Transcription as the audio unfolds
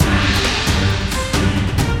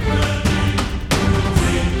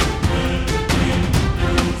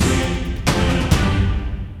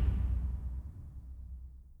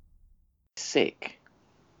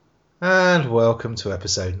And welcome to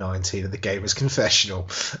episode 19 of the Gamer's Confessional.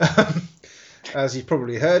 As you've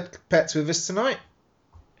probably heard, Pet's with us tonight.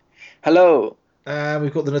 Hello. And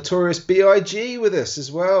we've got the notorious B.I.G. with us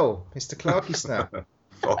as well, Mr. Clarky Snap.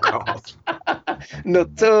 Fuck off.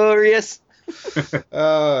 Notorious.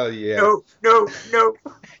 Oh, yeah. No.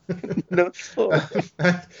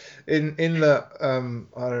 in the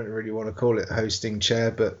I don't really want to call it hosting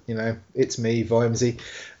chair, but you know, it's me, Vimesy.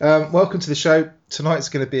 Welcome to the show. Tonight's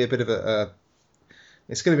going to be a bit of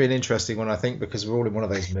it's going to be an interesting one, I think, because we're all in one of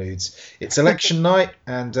those moods. It's election night,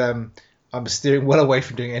 and I'm steering well away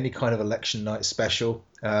from doing any kind of election night special.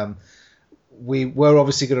 We were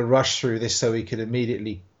obviously going to rush through this so we could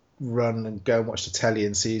immediately run and go and watch the telly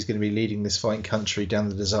and see who's going to be leading this fine country down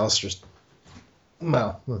the disastrous.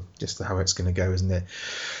 Well, just how it's going to go, isn't it?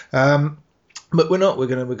 But we're not. We're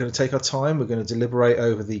going to take our time. We're going to deliberate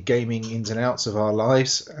over the gaming ins and outs of our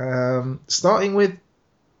lives, starting with,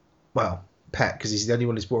 well, Pet, because he's the only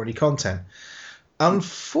one who's brought any content.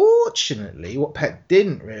 Unfortunately, what Pet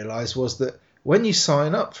didn't realise was that when you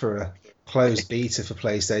sign up for a closed beta for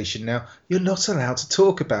PlayStation now, you're not allowed to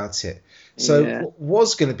talk about it. So what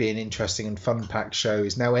was going to be an interesting and fun-packed show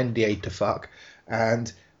is now NDA'd to fuck,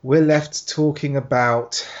 and we're left talking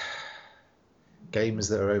about games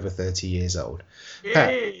that are over 30 years old.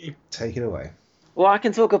 Pat, take it away. Well, I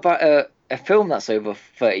can talk about a film that's over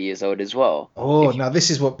 30 years old as well. Oh, now this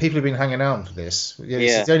is what people have been hanging out for this. Yeah,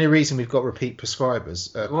 this is the only reason we've got repeat prescribers.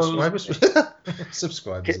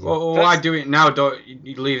 Subscribers. Well, why do it now? Don't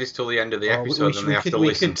you leave this till the end of the episode and they have to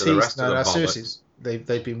listen to the rest of the seriously,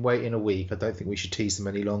 they've been waiting a week. I don't think we should tease them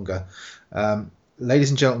any longer. Ladies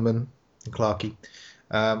and gentlemen, and Clarky,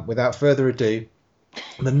 without further ado,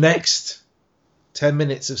 the next 10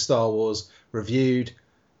 minutes of Star Wars reviewed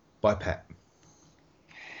by Pet.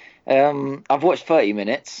 I've watched 30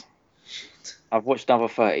 minutes. I've watched another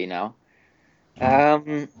 30 now.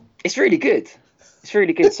 It's really good. It's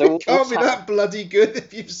really good. So it can't be that bloody good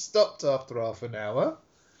if you've stopped after half an hour.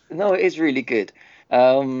 No, it is really good.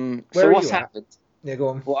 So what's happened? Yeah, go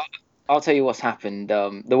on. Well, I'll tell you what's happened.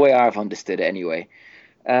 The way I've understood it, anyway.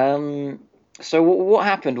 So what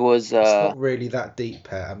happened was... it's not really that deep,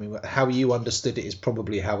 Pet. I mean, how you understood it is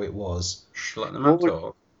probably how it was. Let the man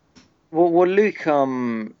talk. Well, Luke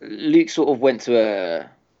sort of went to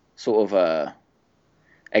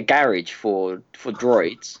a garage for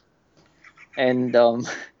droids, and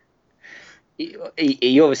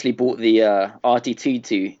he obviously bought the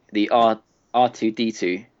R2D2, the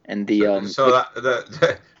R2D2, and the So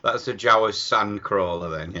that's a Jawa's sand crawler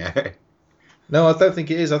then, yeah. No, I don't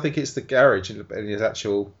think it is. I think it's the garage in his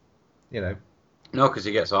actual, you know. No, because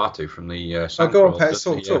he gets R2 from the. Go on, Pet.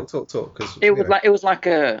 Talk. Cause, it was like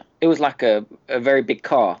a very big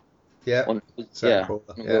car. Yeah.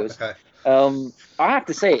 Okay. I have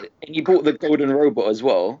to say, and he bought the golden robot as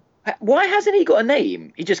well. Why hasn't he got a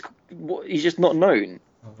name? He's just not known.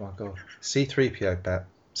 Oh my god. C-3PO, Pet.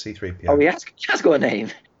 C-3PO. Oh, he has got a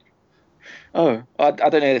name. Oh, I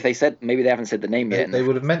don't know if they said. Maybe they haven't said the name yet. They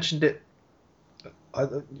would have mentioned it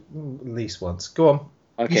at least once. Go on.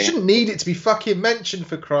 Okay. You shouldn't need it to be fucking mentioned,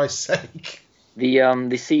 for Christ's sake. The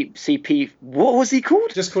CP. What was he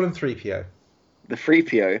called? Just call him 3PO. The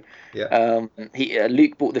 3PO. Yeah.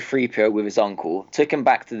 Luke bought the 3PO with his uncle. Took him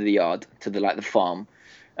back to the yard, to the farm.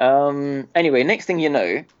 Anyway, next thing you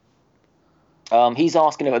know, he's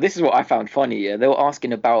asking about. This is what I found funny. Yeah, they were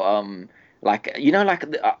asking about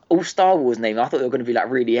all Star Wars names. I thought they were going to be like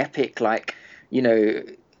really epic, like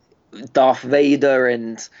Darth Vader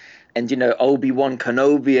and Obi-Wan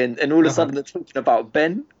Kenobi, and all of a sudden they're talking about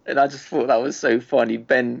Ben, and I just thought that was so funny.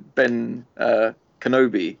 Ben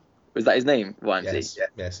Kenobi, was that his name? Yes.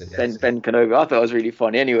 Ben Kenobi. I thought it was really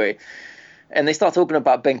funny. Anyway, and they start talking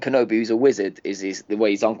about Ben Kenobi, who's a wizard, is the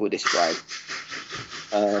way his uncle described.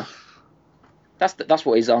 That's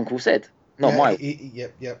what his uncle said, not mine.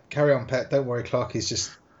 Yep. Carry on, Pet. Don't worry, Clark. He's just.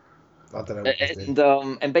 I don't know what he's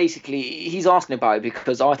doing. And basically he's asking about it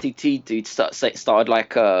because RTT dude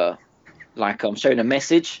started showing a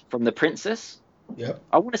message from the princess. Yep.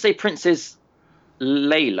 I want to say Princess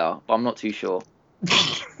Layla, but I'm not too sure.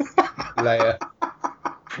 Leia.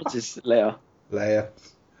 Princess Leia. Leia.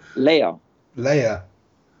 Leia,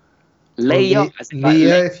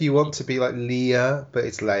 Leia, if you want to be like Leia, but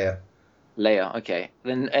it's Leia. Leia, okay.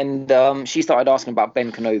 And she started asking about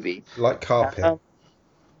Ben Kenobi. Like carpet.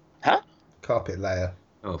 Huh? Carpet Leia.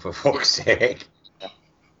 Oh, for fuck's sake.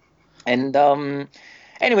 And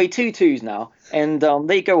anyway, 2-2s now, and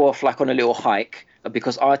they go off like on a little hike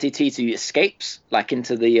because R2D2 escapes like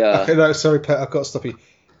into the. Okay, no, sorry, Pet. I've got to stop you.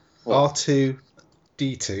 What?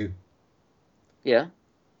 R2D2. Yeah.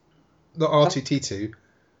 Not R2T2.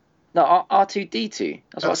 No, R2D2.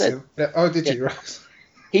 That's what I said. Oh, did you? Right.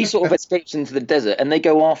 He sort of escapes into the desert, and they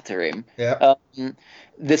go after him. Yeah.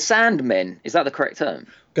 The Sandmen, is that the correct term?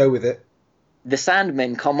 Go with it. The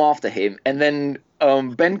Sandmen come after him, and then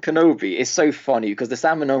Ben Kenobi is so funny because the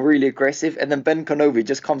Sandmen are really aggressive, and then Ben Kenobi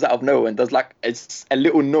just comes out of nowhere and does like a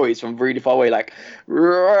little noise from really far away, like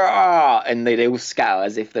 "Rah!" And they all scatter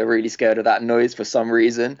as if they're really scared of that noise for some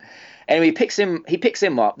reason. Anyway, he picks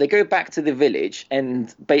him up. They go back to the village, and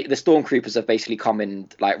the stormtroopers have basically come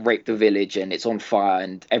and like raped the village, and it's on fire,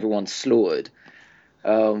 and everyone's slaughtered.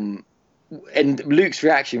 And Luke's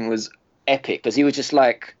reaction was epic because he was just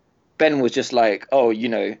like, Ben was just like, oh, you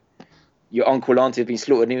know, your uncle, auntie have been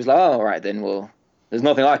slaughtered. And he was like, oh, all right then, well, there's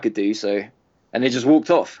nothing I could do. So, and they just walked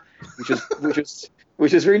off,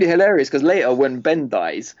 which was really hilarious because later when Ben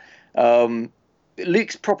dies,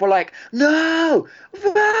 Luke's proper like, no,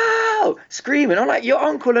 screaming. I'm like, your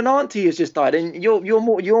uncle and auntie has just died, and you're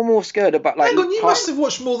more scared about like. Hang on, you must have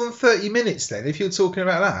watched more than 30 minutes then, if you're talking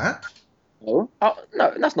about that. No,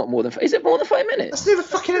 that's not more than. Is it more than 30 minutes? That's near the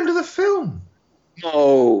fucking end of the film.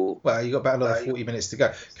 No. Well, you got about another 40 minutes to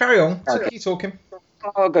go. Carry on. So keep talking.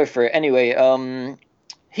 I'll go for it. Anyway,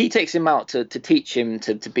 he takes him out to teach him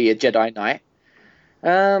to be a Jedi Knight.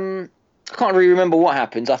 I can't really remember what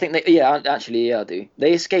happens. I think I do.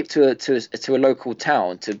 They escape to a local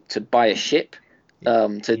town to buy a ship,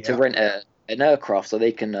 to rent an aircraft so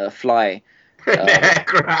they can fly. An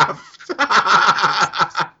aircraft.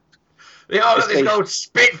 This old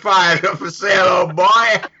Spitfire got for sale, old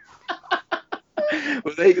boy.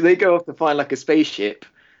 Well, they go off to find like a spaceship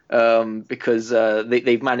because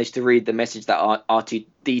they've managed to read the message that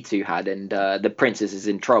R2D2 had, and the princess is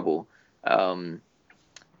in trouble.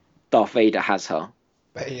 Darth Vader has her.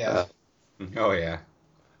 Yeah. Oh yeah.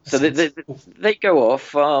 So they go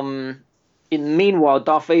off. Meanwhile,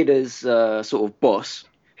 Darth Vader's sort of boss,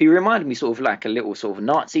 who reminded me sort of like a little sort of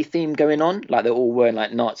Nazi theme going on, like they're all wearing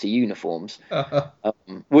like Nazi uniforms,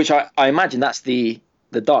 which I imagine that's the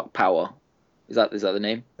Dark Power. Is that the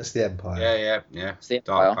name? That's the Empire. Yeah. It's the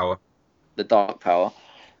Dark Power. The Dark Power.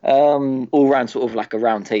 All around sort of like a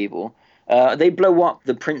round table. They blow up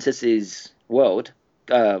the princess's world.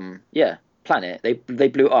 Planet. They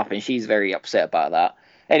blew it up, and she's very upset about that.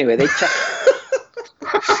 Anyway, they chuck.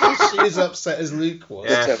 She is upset as Luke was.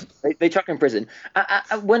 Yeah. They chuck her in prison.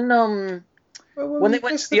 When they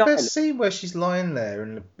went to the best scene where she's lying there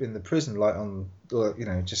in the prison, like on,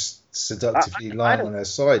 just seductively lying on her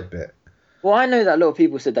side bit. Well, I know that a lot of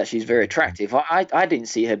people said that she's very attractive. I didn't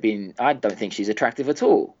see her being. I don't think she's attractive at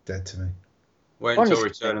all. Dead to me. Wait until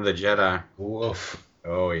Return of the Jedi. Woof.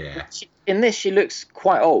 Oh yeah. In this, she looks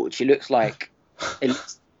quite old. She looks like.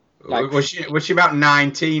 Was she about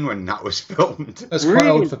 19 when that was filmed? That's quite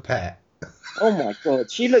old for Pet. Oh my god,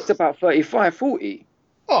 she looked about 35, 40.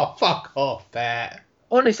 Oh, fuck off, Pet.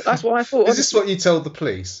 Honestly, that's what I thought. Is this what you told the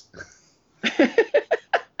police?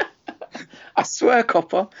 I swear,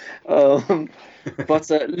 copper. But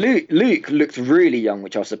Luke looked really young,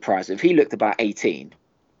 which I was surprised with. He looked about 18.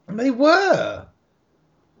 And they were.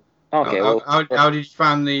 Okay. How did you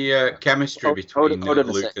find the chemistry between Luke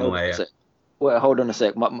and Leia? Wait, hold on a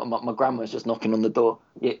sec. My grandma's just knocking on the door.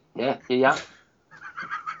 Yeah.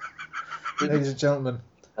 Ladies and gentlemen,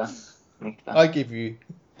 I give you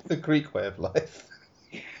the Greek way of life.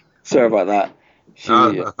 Sorry about that.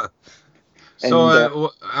 How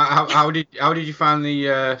did you find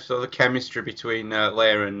the the chemistry between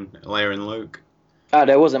Leia and Luke?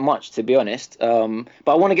 There wasn't much, to be honest. But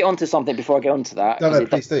I want to get onto something before I get onto that. No,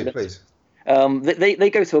 please do. They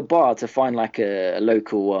go to a bar to find like a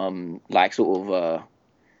local like sort of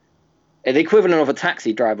the equivalent of a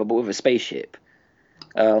taxi driver, but with a spaceship,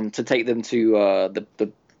 to take them to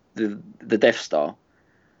the Death Star,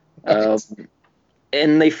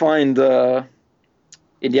 and they find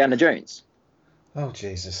Indiana Jones. Oh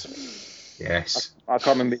Jesus! Yes. I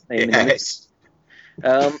can't remember his name. Yes.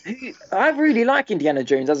 I really like Indiana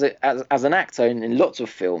Jones as an actor in lots of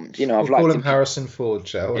films. You know, I've liked him. Harrison Ford,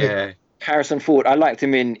 shall we? Yeah. Harrison Ford. I liked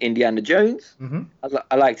him in Indiana Jones. Mm-hmm.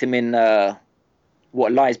 I liked him in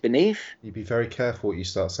What Lies Beneath. You'd be very careful what you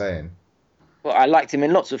start saying. Well, I liked him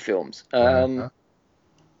in lots of films. I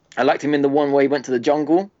liked him in the one where he went to the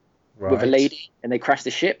jungle with a lady and they crashed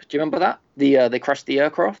the ship. Do you remember that? They crashed the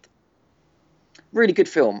aircraft. Really good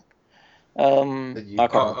film. I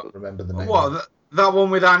can't remember the name. What? That one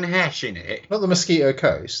with Anne Hesh in it? Not the Mosquito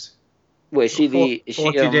Coast. Well, is she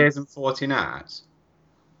 40 Days and 40 Nights?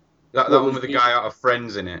 That one with the guy out of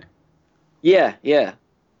Friends in it? Yeah. That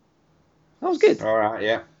was good. All right,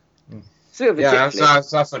 yeah. Sort of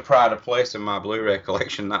that's a pride of place in my Blu-ray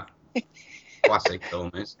collection, that. classic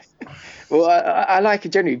film is. Well, I like it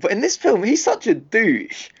generally, but in this film, he's such a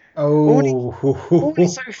douche. Oh,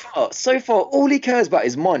 So far, all he cares about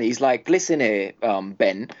is money. He's like, listen here,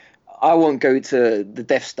 Ben, I won't go to the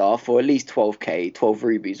Death Star for at least 12k, 12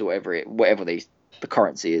 rubies, or whatever the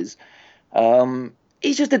currency is.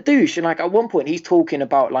 He's just a douche, and like at one point he's talking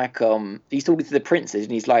about he's talking to the princess,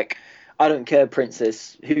 and he's like, I don't care,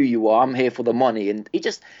 princess, who you are, I'm here for the money, and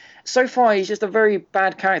so far he's just a very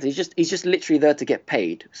bad character. He's just literally there to get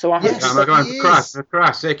paid. So I hope. Yes, For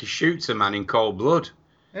Christ's sake, he shoots a man in cold blood.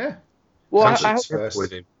 Yeah. Well, I hope.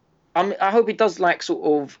 With him. I hope he does sort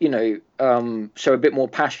of show a bit more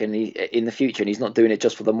passion in the future, and he's not doing it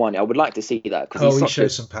just for the money. I would like to see that because he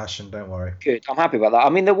shows some passion. Don't worry. Good. I'm happy about that. I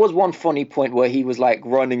mean, there was one funny point where he was like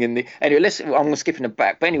running in the. Anyway, I'm skipping it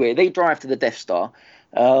back. But anyway, they drive to the Death Star.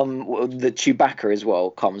 The Chewbacca as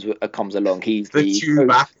well comes along. He's the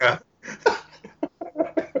Chewbacca.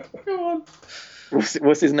 Go on.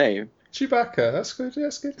 What's his name? Chewbacca. That's good.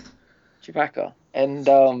 That's good. Chewbacca,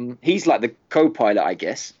 and he's like the co-pilot, I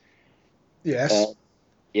guess. Yes.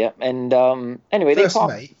 Yeah, and anyway, first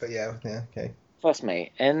mate, but yeah, okay. First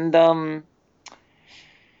mate, and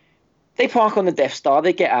they park on the Death Star.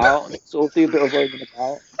 They get out, and they sort of do a bit of roving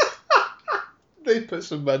about. They put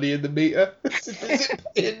some money in the meter. Is it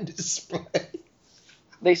in display?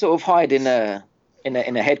 They sort of hide in a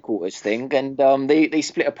headquarters thing, and they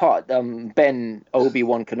split apart. Ben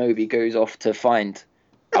Obi-Wan Kenobi goes off to find.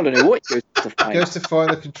 I don't know what he goes to find. He goes to find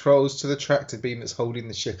the controls to the tractor beam that's holding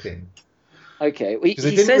the ship in. Okay, because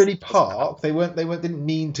they didn't really park. They didn't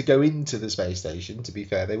mean to go into the space station. To be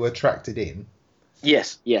fair, they were tracted in.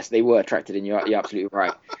 Yes, they were tracted in. You're absolutely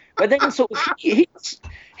right. But then sort of he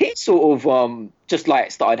sort of just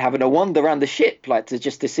like started having a wander around the ship, like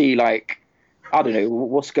to see like I don't know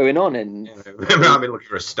what's going on, and I've been looking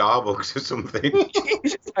for a Starbucks or something. He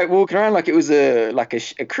was just like walking around like it was a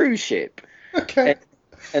cruise ship. Okay.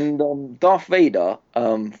 And Darth Vader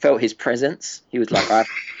felt his presence. He was like,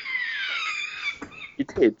 He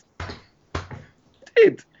did.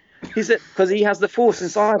 He said because he has the Force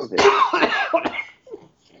inside of him,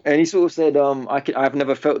 and he sort of said, I've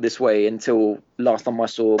never felt this way until last time I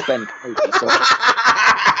saw Ben Kenobi.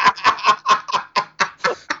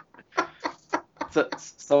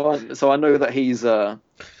 So I know that he's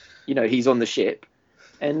he's on the ship,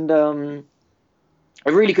 and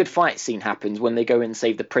a really good fight scene happens when they go in and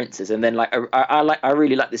save the princess, and then like I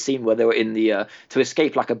really like the scene where they were in the to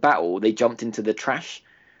escape like a battle. They jumped into the trash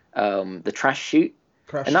chute.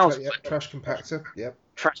 Trash compactor. Yep.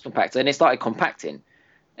 Trash compactor, and it started compacting.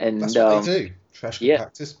 And that's what they do. Trash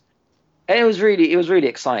compactors. And it was really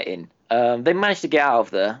exciting. They managed to get out of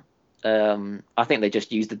there. I think they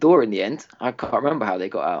just used the door in the end. I can't remember how they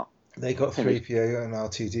got out. They got 3PO and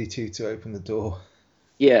R2D2 to open the door.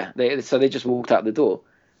 Yeah, so they just walked out the door.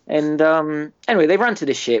 And anyway, they ran to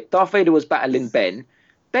the ship. Darth Vader was battling Ben.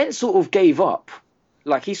 Ben sort of gave up.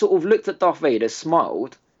 Like, he sort of looked at Darth Vader,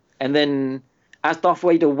 smiled, and then as Darth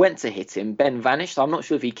Vader went to hit him, Ben vanished. So I'm not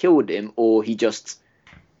sure if he killed him or he just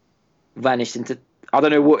vanished into... I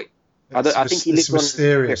don't know what... I think he it's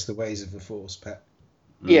mysterious, the ways of the Force, Pet.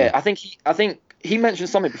 Yeah, I think he mentioned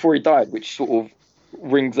something before he died, which sort of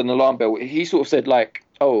rings an alarm bell. He sort of said, like,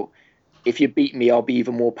 oh... if you beat me, I'll be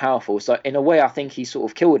even more powerful. So in a way, I think he sort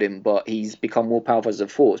of killed him, but he's become more powerful as a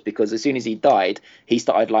Force because as soon as he died, he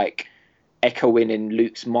started like echoing in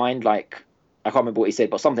Luke's mind. Like I can't remember what he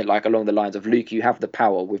said, but something like along the lines of Luke, you have the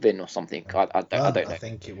power within or something. I don't know. I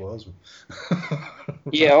think it was.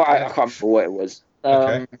 Yeah, I can't remember what it was.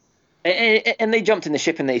 Okay. And they jumped in the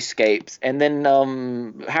ship and they escaped. And then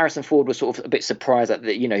Harrison Ford was sort of a bit surprised that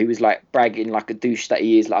he was like bragging like a douche that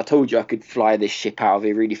he is. Like, I told you I could fly this ship out of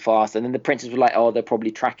here really fast. And then the princess was like, oh, they're probably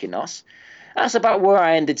tracking us. That's about where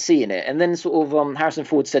I ended seeing it. And then sort of Harrison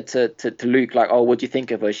Ford said to Luke, like, oh, what do you think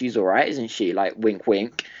of her? She's all right, isn't she? Like, wink,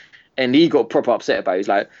 wink. And he got proper upset about it. He's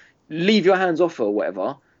like, leave your hands off her or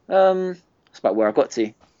whatever. That's about where I got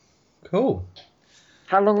to. Cool.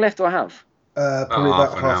 How long left do I have? Probably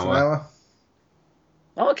about half an hour.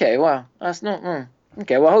 Okay, well, that's not...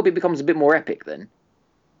 Okay, well, I hope it becomes a bit more epic then.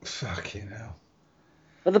 Fucking hell.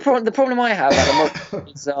 But the problem I have at the moment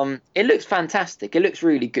is it looks fantastic. It looks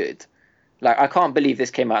really good. Like, I can't believe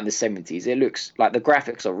this came out in the 70s. It looks like the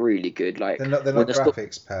graphics are really good. Like They're not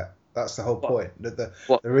graphics, Pat. That's the whole point. The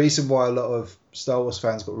reason why a lot of Star Wars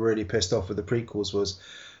fans got really pissed off with the prequels was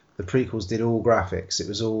the prequels did all graphics. It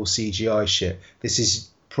was all CGI shit. This is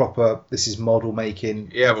proper. This is model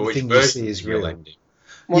making. Yeah, but which version is real?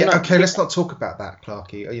 Well, yeah, no, okay, let's not talk about that,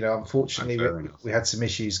 Clarky. Unfortunately, we had some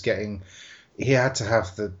issues getting... He had to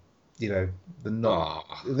have the... They're not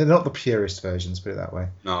the purest versions, put it that way.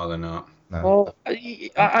 No, they're not. No. Well,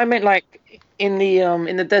 I meant like in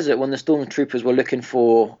the desert when the stormtroopers were looking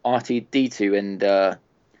for R2D2 and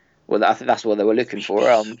well, I think that's what they were looking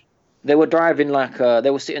for. They were driving like they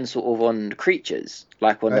were sitting sort of on creatures,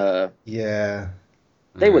 like on Yeah.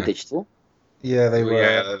 they were digital. Yeah, they were.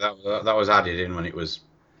 Yeah, that was added in when it was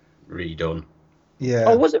redone. Yeah.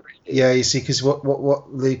 Oh, was it really? Yeah, you see, because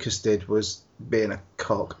what Lucas did was, being a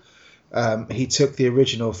cock, he took the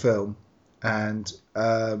original film and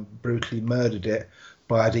brutally murdered it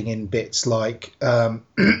by adding in bits like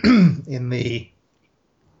in the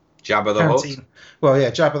Jabba the Hutt. canteen. Well,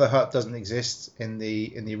 yeah, Jabba the Hutt doesn't exist in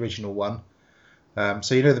the original one.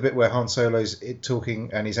 So you know the bit where Han Solo's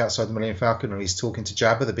talking and he's outside the Millennium Falcon and he's talking to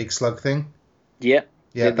Jabba, the big slug thing. Yeah.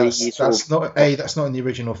 Yeah, that's not in the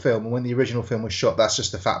original film. And when the original film was shot, that's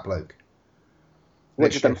just a fat bloke.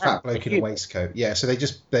 Literally a fat bloke in a waistcoat. Yeah, so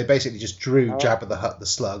they basically just drew Jabba the Hutt, the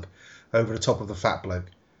slug, over the top of the fat bloke.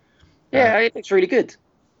 Yeah, it looks really good.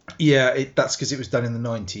 Yeah, that's because it was done in the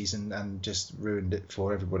 90s and just ruined it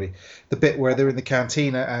for everybody. The bit where they're in the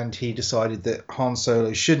cantina and he decided that Han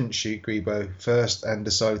Solo shouldn't shoot Greebo first and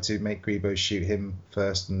decided to make Greebo shoot him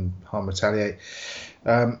first and Han retaliate,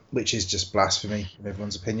 which is just blasphemy in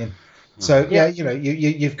everyone's opinion. So yeah, you know,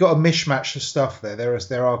 you've got a mishmash of stuff there.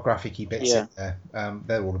 There are graphic-y bits in there.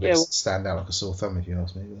 They're all the bits that stand out like a sore thumb, if you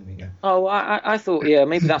ask me. There we go. Oh, I thought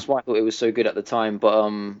maybe that's why I thought it was so good at the time,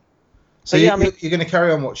 but So you're going to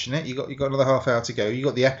carry on watching it. You got another half hour to go. You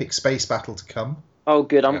got the epic space battle to come. Oh,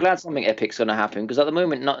 good. I'm glad something epic's going to happen because at the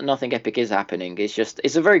moment, nothing epic is happening.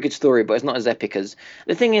 It's a very good story, but it's not as epic as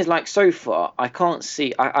the thing is. Like so far, I can't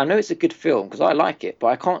see. I know it's a good film because I like it, but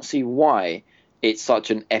I can't see why it's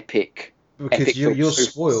such an epic. Because you're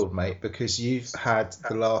spoiled, mate. Because you've had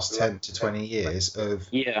the last 10 to 20 years of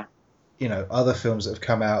other films that have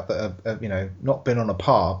come out that have not been on a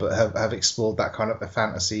par, but have explored that kind of a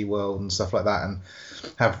fantasy world and stuff like that, and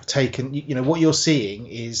have taken what you're seeing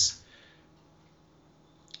is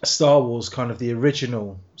Star Wars, kind of the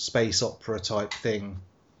original space opera type thing,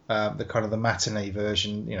 the kind of the matinee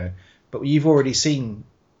version, but you've already seen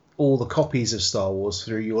all the copies of Star Wars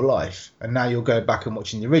through your life, and now you're going back and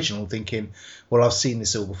watching the original thinking, well, I've seen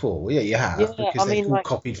this all before. Well, yeah, you have, because they've all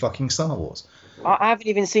copied fucking Star Wars. I haven't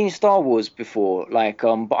even seen Star Wars before,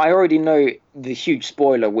 but I already know the huge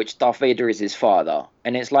spoiler, which Darth Vader is his father,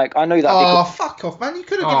 and it's like I know that. Oh, fuck off, man! You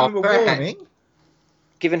could have given him a warning.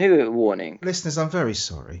 Given who a warning? Listeners, I'm very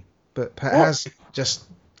sorry, but Pat has just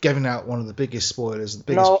given out one of the biggest spoilers, the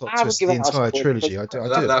biggest plot twist of the entire trilogy. I do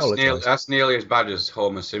apologise. That's nearly as bad as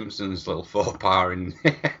Homer Simpson's little faux pas in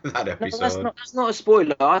that episode. No, that's not a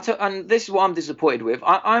spoiler. And this is what I'm disappointed with.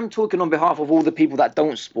 I'm talking on behalf of all the people that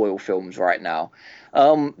don't spoil films right now.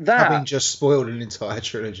 Having just spoiled an entire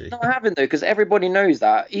trilogy. No, I haven't though, because everybody knows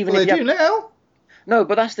that. Even well, they do now. No,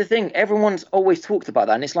 but that's the thing. Everyone's always talked about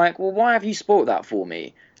that, and it's like, well, why have you spoiled that for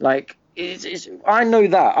me? Like, I know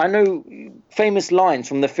that. I know famous lines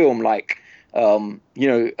from the film, like, Luke,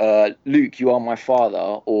 you are my father,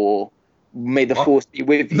 or may the force be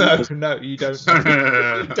with you. No, you don't.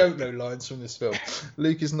 You don't know lines from this film.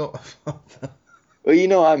 Luke is not a father. Well, you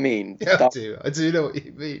know what I mean. Yeah, I do know what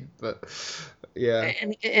you mean, but yeah.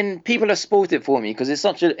 And people have spoiled it for me because it's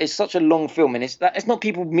such a long film, and it's not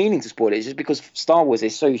people meaning to spoil it. It's just because Star Wars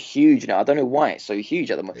is so huge now. I don't know why it's so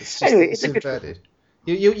huge at the moment. It's embedded.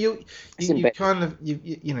 You kind of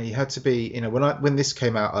you had to be when this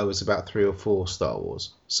came out, I was about 3 or 4 Star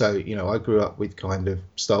Wars, so I grew up with kind of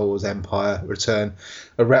Star Wars, Empire, Return,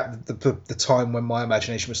 around the time when my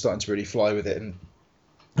imagination was starting to really fly with it, and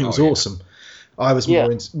it was awesome. I was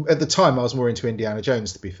more at the time. I was more into Indiana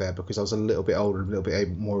Jones, to be fair, because I was a little bit older, and a little bit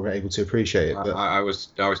more able to appreciate it. But I was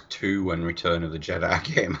 2 when Return of the Jedi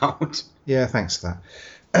came out. Yeah, thanks for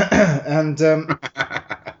that. And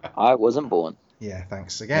I wasn't born. Yeah,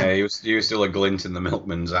 thanks again. Yeah, he was still a glint in the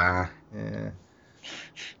milkman's eye. Yeah.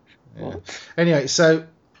 Anyway, so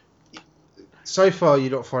far you're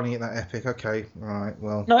not finding it that epic. Okay, right.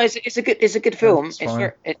 Well, no, it's a good film. It's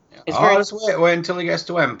fine. Let's wait until he gets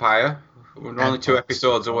to Empire. We're only 2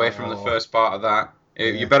 episodes away from the first part of that.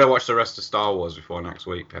 You better watch the rest of Star Wars before next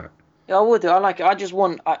week, Pat. Yeah, I would do. I like it. I just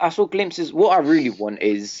want. I saw glimpses. What I really want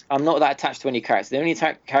is I'm not that attached to any character. The only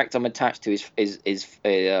character I'm attached to is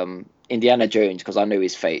Indiana Jones, because I know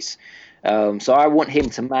his face. So I want him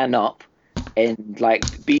to man up and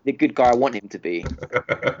be the good guy I want him to be.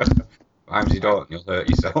 Vimesy, don't. You'll hurt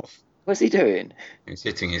yourself. What's he doing? He's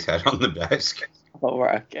hitting his head on the desk. Oh,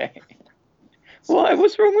 right, okay. Why?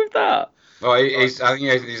 What's wrong with that? Well, I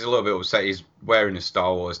think he's a little bit upset. He's wearing a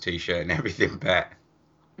Star Wars t-shirt and everything, Pet.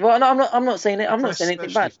 Well, no, I'm not saying it. I'm not saying anything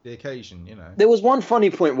Especially bad. for the occasion, you know. There was one funny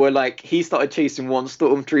point where like he started chasing one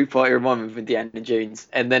stormtrooper. It reminded me of Indiana Jones,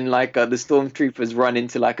 and then like the stormtroopers run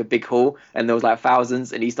into like a big hall, and there was like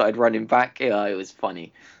thousands, and he started running back. Yeah, it was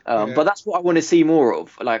funny. Yeah. But that's what I want to see more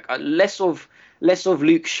of. Like less of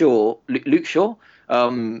Luke Shaw. Luke Shaw.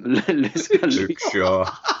 Luke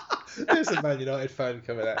Shaw. There's a Man United fan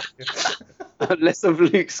coming at you. Less of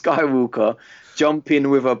Luke Skywalker jumping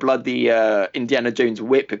with a bloody Indiana Jones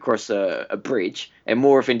whip across a bridge, and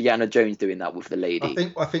more of Indiana Jones doing that with the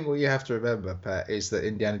lady. I think what you have to remember, Pat, is that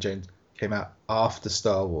Indiana Jones came out after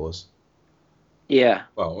Star Wars. Yeah.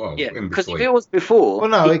 Well, yeah. in Because if between. it was before, Well,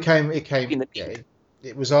 no, it came. in the Yeah, lead.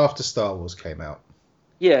 it was after Star Wars came out.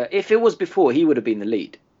 Yeah, if it was before, he would have been the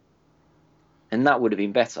lead, and that would have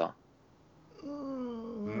been better.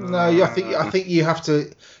 No, I think you have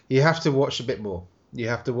to watch a bit more. You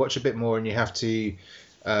have to watch a bit more, and you have to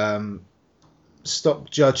stop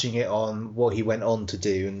judging it on what he went on to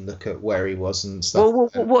do and look at where he was and stuff. Well,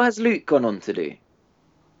 what has Luke gone on to do?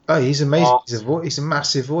 Oh, he's amazing. He's a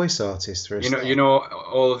massive voice artist for a start. You know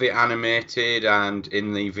all of the animated and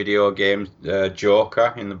in the video game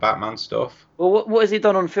Joker in the Batman stuff. Well, what has he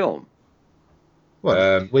done on film?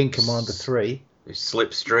 Well, Wing Commander 3.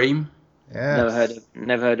 Slipstream. Yeah.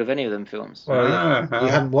 Never heard of any of them films. Well, you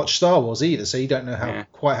hadn't watched Star Wars either, so you don't know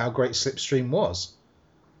quite how great Slipstream was.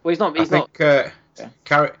 Well, he's I not.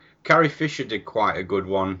 think Carrie Fisher did quite a good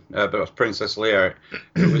one, but it was Princess Leia.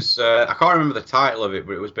 It was I can't remember the title of it,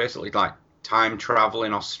 but it was basically like time travel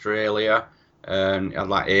in Australia, and it had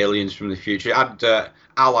like aliens from the future. It had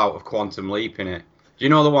Al out of Quantum Leap in it. Do you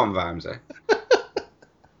know the one, Vimesy?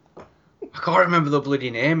 I can't remember the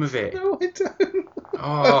bloody name of it. No, I don't.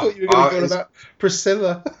 Oh, I thought you were going to go about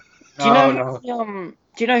Priscilla. Do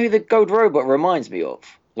you know who the gold robot reminds me of?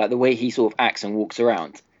 Like the way he sort of acts and walks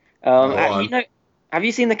around. Have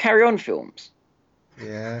you seen the Carry On films?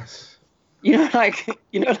 Yes. You know, like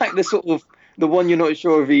the sort of the one you're not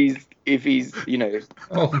sure if he's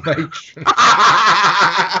Oh,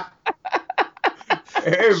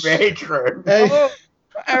 matron.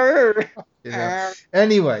 Matron. Yeah.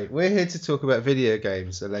 Anyway, we're here to talk about video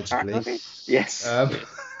games, allegedly. Yes.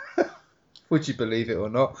 Would you believe it or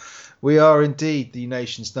not? We are indeed the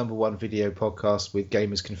nation's #1 video podcast with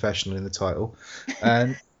Gamers Confessional in the title.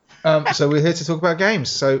 And so we're here to talk about games.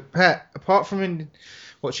 So, Pat, apart from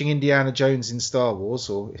watching Indiana Jones in Star Wars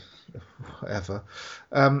or whatever,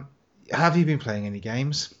 have you been playing any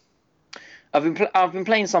games? I've been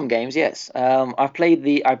playing some games, yes. I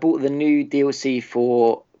bought the new DLC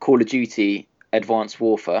for Call of Duty Advanced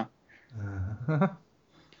Warfare.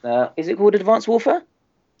 Is it called Advanced Warfare?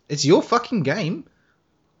 It's your fucking game.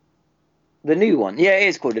 The new one. Yeah, it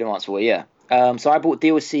is called Advanced Warfare, yeah. So I bought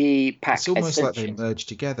DLC pack. It's almost Ascension. like they merged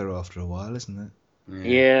together after a while, isn't it?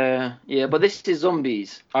 Yeah, but this is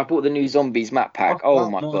zombies. I bought the new zombies map pack. Oh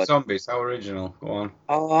my god. Zombies, how original. Go on.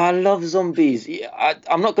 Oh, I love zombies.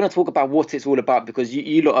 I'm not going to talk about what it's all about because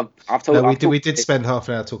you lot I've told. No, we did spend half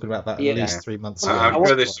an hour talking about that at least 3 months ago. I'm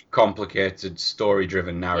sure there's some complicated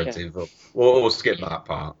story-driven narrative. Yeah. We'll skip that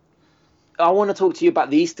part. I want to talk to you about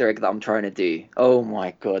the Easter egg that I'm trying to do. Oh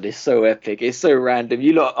my god, it's so epic. It's so random.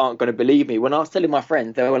 You lot aren't going to believe me. When I was telling my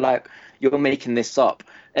friends, they were like, "You're making this up."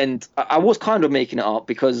 And I was kind of making it up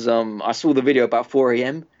because I saw the video about 4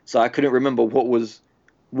 a.m. So I couldn't remember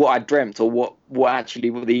what I dreamt or what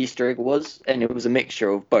the Easter egg was. And it was a mixture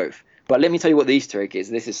of both. But let me tell you what the Easter egg is.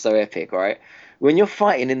 This is so epic, all right? When you're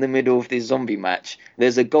fighting in the middle of this zombie match,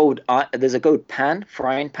 there's a gold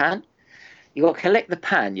frying pan. You got to collect the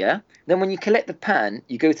pan, yeah? Then when you collect the pan,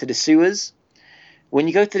 you go to the sewers. When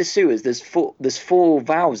you go to the sewers, there's four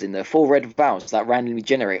valves in there, 4 red valves that randomly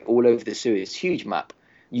generate all over the sewers. It's a huge map.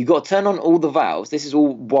 You got to turn on all the valves. This is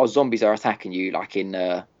all while zombies are attacking you, like in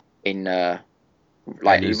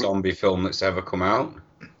any zombie film that's ever come out.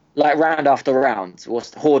 Like round after round.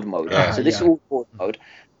 What's the horde mode? Yeah. So this is all horde mode.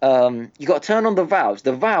 You got to turn on the valves.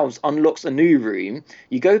 The valves unlocks a new room.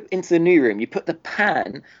 You go into the new room. You put the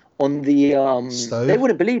pan on the stove? They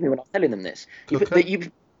wouldn't believe me when I'm telling them this.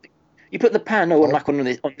 You put the pan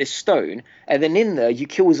on this stone, and then in there you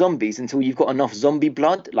kill zombies until you've got enough zombie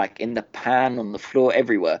blood, like in the pan, on the floor,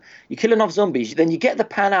 everywhere. You kill enough zombies, then you get the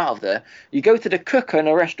pan out of there. You go to the cooker in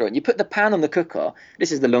a restaurant. You put the pan on the cooker.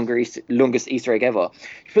 This is the longest Easter egg ever.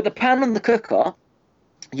 You put the pan on the cooker.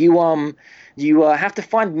 You have to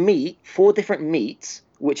find meat, 4 different meats,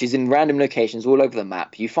 which is in random locations all over the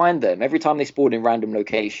map. You find them every time they spawn in random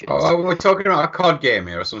locations. Oh, we're talking about a COD game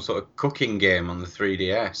here, or some sort of cooking game on the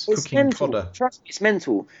 3DS. It's mental. Trust me, it's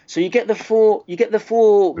mental. So you get the four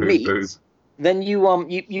meats. Then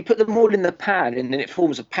you put them all in the pan, and then it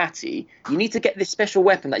forms a patty. You need to get this special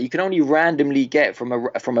weapon that you can only randomly get from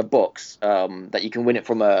a box, that you can win it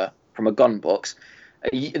from a gun box.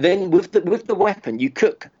 Then with the weapon,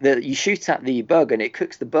 you shoot at the burger and it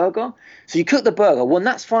cooks the burger. So you cook the burger. When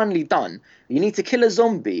that's finally done, you need to kill a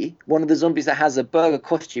zombie, one of the zombies that has a burger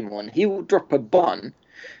costume on. He will drop a bun.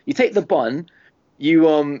 You take the bun,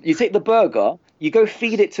 you take the burger, you go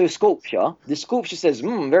feed it to a sculpture. The sculpture says,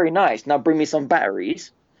 very nice. Now bring me some batteries.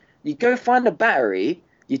 You go find a battery,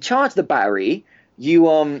 you charge the battery,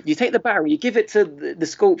 you take the battery, you give it to the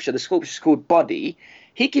sculpture. The sculpture's called Buddy.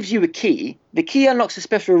 He gives you a key. The key unlocks a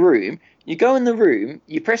special room. You go in the room.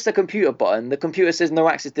 You press the computer button. The computer says no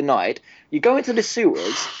access denied. You go into the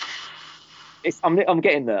sewers. I'm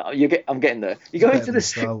getting there. I'm getting there. You go into the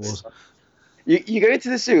sewers. You go into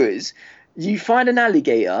the sewers. You find an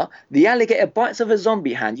alligator. The alligator bites off a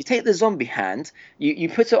zombie hand. You take the zombie hand. You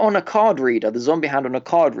put it on a card reader. The zombie hand on a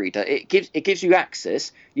card reader. It gives you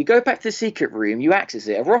access. You go back to the secret room. You access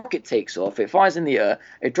it. A rocket takes off. It fires in the air.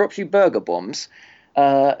 It drops you burger bombs.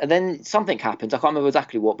 And then something happens. I can't remember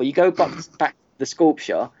exactly what, but you go back to the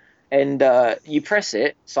sculpture and you press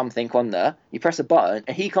it, something on there. You press a button,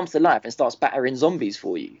 and he comes to life and starts battering zombies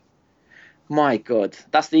for you. My God,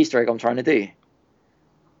 that's the Easter egg I'm trying to do.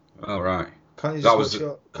 All right. Can't you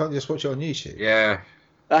just watch it on YouTube? Yeah.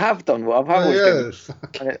 I have done what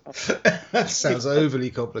That sounds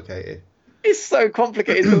overly complicated. It's so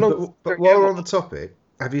complicated. But while we're on the topic,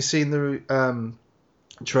 have you seen the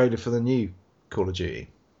trailer for the new Call of Duty?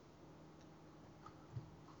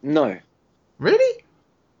 No. Really?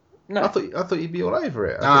 No. I thought you'd be all over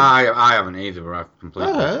it. No, I haven't either, but I've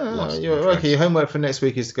completely lost interest. Your homework for next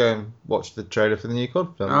week is to go and watch the trailer for the new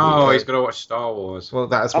COD film. Oh, he's got to watch Star Wars. Well,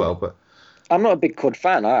 that as well, but I'm not a big COD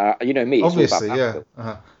fan. You know me. Obviously, yeah.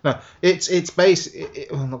 No, it's basic.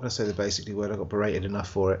 I'm not going to say the basically word. I got berated enough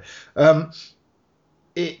for it.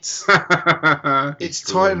 It's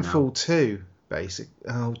Titanfall 2. Basic.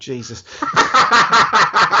 Oh Jesus.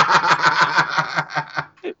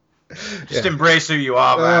 Just embrace who you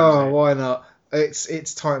are, man. Oh, why not? It's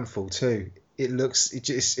Titanfall 2. It looks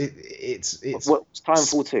it's what's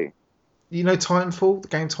Titanfall 2? You know Titanfall, the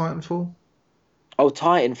game Titanfall? Oh,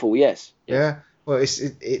 Titanfall, yes. Yeah. Well,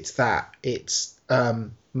 it's that. It's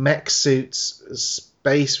mech suits,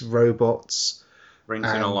 space robots,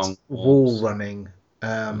 Sprinting along wall running.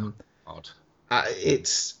 Odd.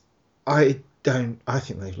 I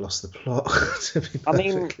think they've lost the plot.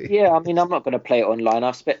 I'm not going to play it online.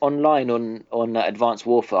 I've spent online on Advanced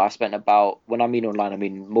Warfare. I spent about, when I mean online, I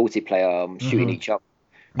mean multiplayer, shooting each other.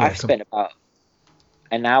 Yeah, I've spent about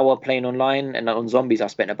an hour playing online, and on zombies I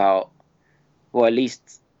spent about, at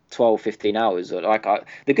least 12, 15 hours. The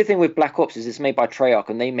good thing with Black Ops is it's made by Treyarch,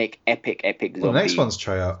 and they make epic zombies. Well, the next one's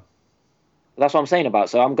Treyarch. That's what I'm saying about.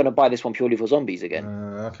 So I'm going to buy this one purely for zombies again.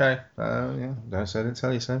 Okay. Yeah. Don't say I didn't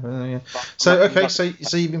tell you so. Yeah.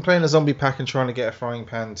 So you've been playing a zombie pack and trying to get a frying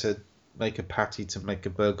pan to make a patty, to make a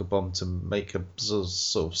burger bomb, to make a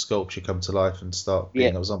sort of sculpture come to life and start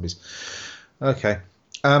beating up zombies. Okay.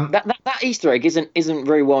 That Easter egg isn't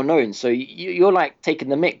very well known. So you're like taking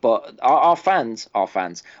the mick, but our followers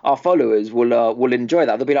will enjoy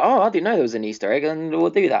that. They'll be like, oh, I didn't know there was an Easter egg, and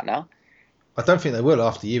we'll do that now. I don't think they will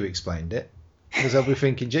after you explained it. Because they'll be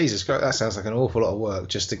thinking, Jesus Christ, that sounds like an awful lot of work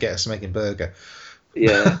just to get us making burger.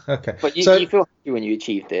 Yeah. Okay. But you feel happy when you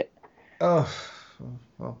achieved it. Oh,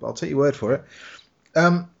 well, I'll take your word for it.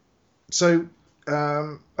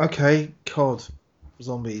 Okay, COD,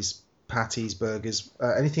 zombies, patties, burgers.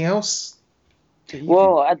 Anything else?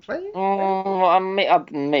 Well,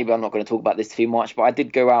 maybe I'm not going to talk about this too much, but I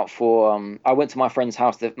did go out for. I went to my friend's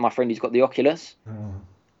house. My friend who's got the Oculus. Oh.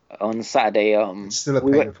 On Saturday, it's still a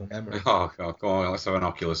painful memory. Oh, go on, let's have an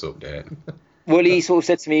Oculus update. Well, he sort of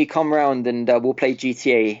said to me, come round and we'll play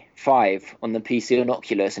GTA 5 on the PC on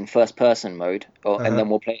Oculus in first-person mode, and then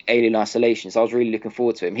we'll play Alien Isolation. So I was really looking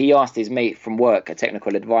forward to him. He asked his mate from work, a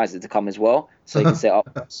technical advisor, to come as well, so he can set up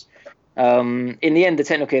with us. In the end, the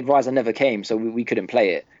technical advisor never came, so we couldn't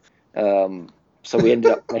play it. So we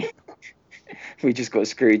ended up playing... We just got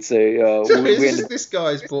screwed. So this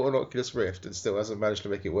guy's bought an Oculus Rift and still hasn't managed to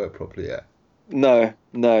make it work properly yet. No.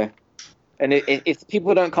 And if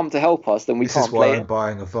people don't come to help us, then we can't play it. This is why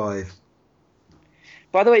I'm buying a Vive.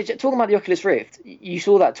 By the way, talking about the Oculus Rift, you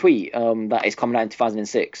saw that tweet that is coming out in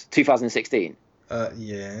 2016.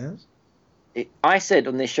 Yes. I said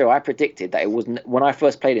on this show, I predicted that it wasn't when I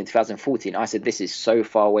first played it in 2014. I said this is so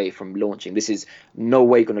far away from launching. This is no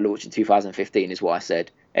way going to launch in 2015, is what I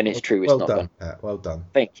said, and it's true. It's not done. Well done.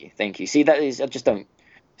 Thank you. See, that is I just don't.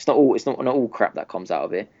 It's not all crap that comes out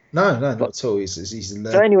of it. No, not at all. He's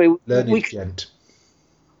a So anyway, learned gent.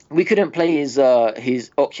 we couldn't play his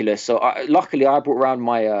Oculus, so luckily I brought around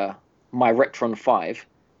my my Retron 5.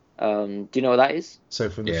 Do you know what that is? So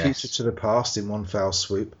from the future to the past in one foul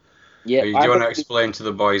swoop. Yeah. Do you want to explain to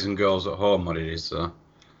the boys and girls at home what it is, though?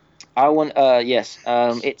 I want. Yes.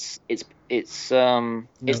 It's the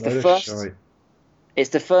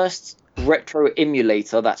first retro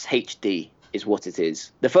emulator that's HD. Is what it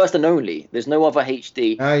is. The first and only. There's no other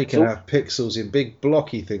HD. Now you can have pixels in big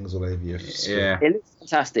blocky things all over your screen. Yeah. It looks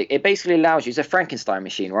fantastic. It basically allows you. It's a Frankenstein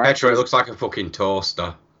machine, right? Petro, it looks like a fucking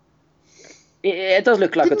toaster. It does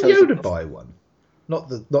look like Didn't a toaster. Yoda buy one? Not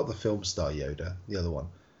the film star Yoda. The other one.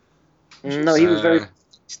 No, he was very.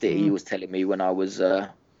 He was telling me when I was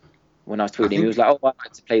tweeting, he was like, "Oh, I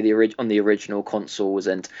like to play on the original consoles,"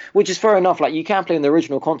 and which is fair enough. Like you can play on the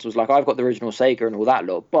original consoles. Like I've got the original Sega and all that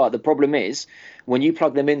lot. But the problem is when you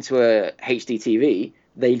plug them into a HD TV,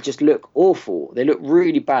 they just look awful. They look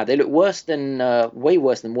really bad. They look worse than way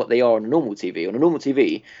worse than what they are on a normal TV. On a normal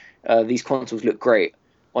TV, these consoles look great.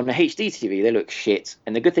 On a HD TV, they look shit.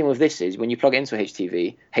 And the good thing with this is when you plug it into a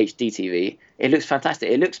HD TV, it looks fantastic.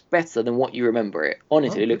 It looks better than what you remember it.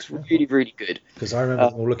 Honestly, it looks really, really good. Because I remember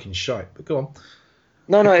them all looking shite. But go on.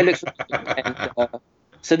 No, it looks really good. And,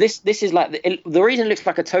 so this is like the reason it looks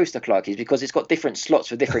like a toaster, Clark, is because it's got different slots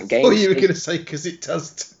for different games. Oh, you were going to say because it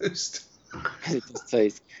does toast. It does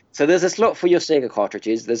toast. So there's a slot for your Sega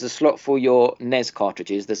cartridges, there's a slot for your NES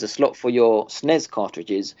cartridges, there's a slot for your SNES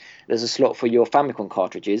cartridges, there's a slot for your Famicom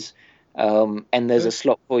cartridges, and there's a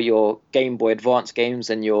slot for your Game Boy Advance games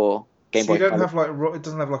and your Game Boy. You don't have it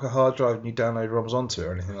doesn't have like a hard drive and you download ROMs onto it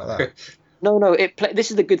or anything like that. No.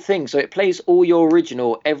 This is the good thing. So it plays all your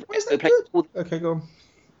original. Okay, go on.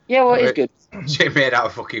 Yeah, well, it is good. Is it made out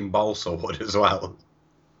of fucking balsa wood as well?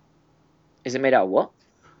 Is it made out of what?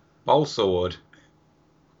 Balsa wood.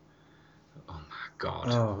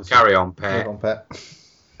 God. Oh, Carry on, Pet. Carry on, Pet.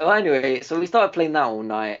 Well, anyway, so we started playing that all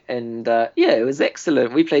night, and it was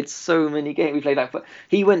excellent. We played so many games. We played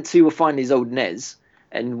he went to find his old NES,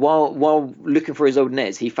 and while looking for his old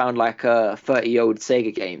NES, he found 30 old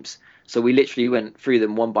Sega games. So we literally went through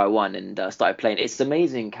them one by one and started playing. It's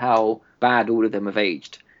amazing how bad all of them have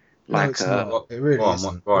aged. It really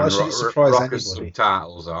isn't. Go on, surprise rock anybody. us some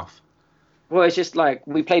titles off. Well, it's just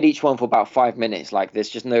we played each one for about 5 minutes. There's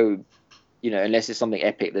just no. Unless it's something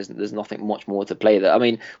epic, there's nothing much more to play there. I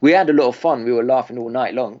mean, we had a lot of fun. We were laughing all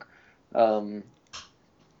night long. But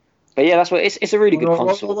yeah, that's what it's a really good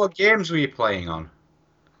console. What games were you playing on?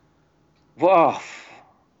 Wow,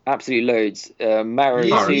 absolutely loads.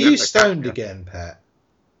 Mario. Were you stoned again, Pat?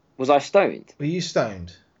 Was I stoned? Were you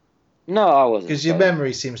stoned? No, I wasn't. Because your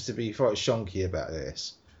memory seems to be quite shonky about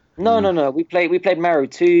this. No. We played Mario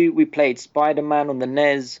 2. We played Spider-Man on the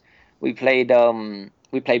NES. We played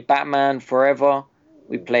Batman Forever.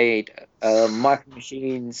 We played Micro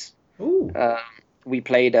Machines. Ooh. We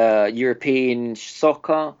played European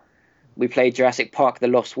Soccer. We played Jurassic Park: The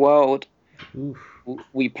Lost World. Oof.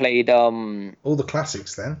 We played all the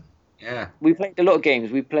classics then. Yeah. We played a lot of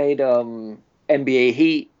games. We played NBA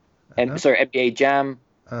Heat. NBA Jam.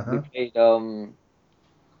 Uh-huh. We played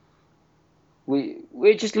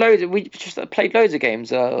we just played loads of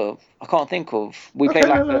games. I can't think of. We played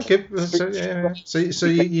So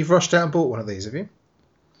you've rushed out and bought one of these, have you?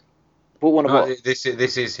 Bought one of what? This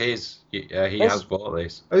is his. He has bought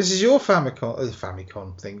this. Oh, this is your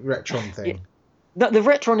Famicom thing, Retron thing. Yeah. The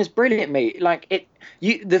Retron is brilliant, mate.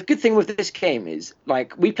 The good thing with this game is,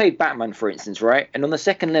 we played Batman, for instance, right? And on the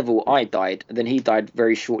second level, I died, and then he died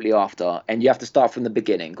very shortly after, and you have to start from the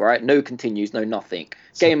beginning, right? No continues, no nothing.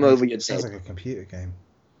 Game over, you're dead. Sounds like a computer game.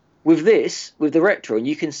 With the Retron,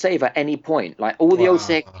 you can save at any point. All the old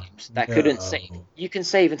Sega games that couldn't save, you can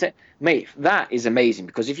save and save. Mate, that is amazing,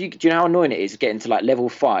 because do you know how annoying it is getting to level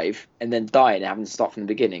 5 and then dying and having to start from the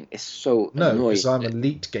beginning? It's so annoying. No, because I'm an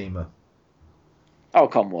elite gamer. Oh,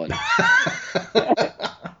 come on.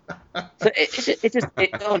 So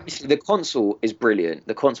honestly, the console is brilliant.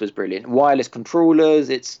 The console is brilliant. Wireless controllers.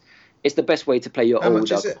 It's the best way to play your How old.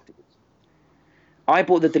 much is it? I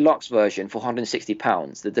bought the deluxe version for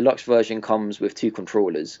 £160. The deluxe version comes with 2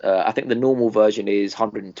 controllers. I think the normal version is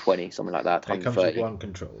 120, something like that. It comes with 1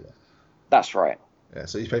 controller. That's right. Yeah,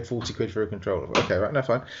 so you paid 40 quid for a controller. Okay, right, no,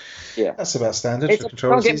 fine. Yeah. That's about standard for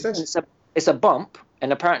controllers these days. It's a bump,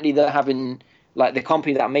 and apparently they're having, the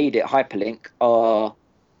company that made it, Hyperlink, are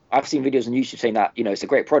I've seen videos on YouTube saying that it's a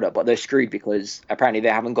great product, but they're screwed because apparently they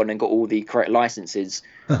haven't gone and got all the correct licenses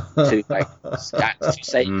to like to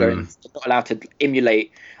Sega, and they're not allowed to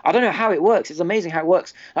emulate. I don't know how it works. It's amazing how it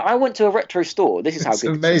works. Like, I went to a retro store. This is how It's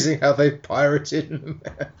good. amazing how they pirated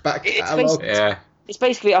back catalog. It's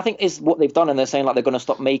basically, I think, is what they've done, and they're saying like they're going to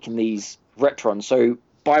stop making these Retrons. So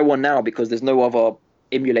buy one now because there's no other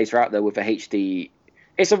emulator out there with a HD.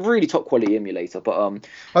 It's a really top quality emulator, but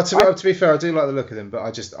to be fair, I do like the look of them, but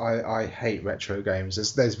I hate retro games.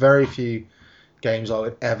 There's very few games I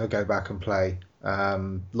would ever go back and play.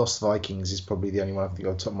 Lost Vikings is probably the only one I think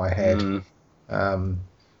off the top of my head. And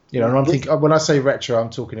I'm thinking, when I say retro,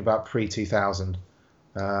 I'm talking about pre-2000.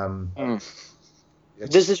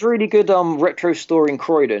 There's this really good retro store in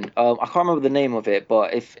Croydon. I can't remember the name of it,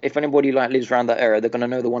 but if anybody like lives around that area, they're gonna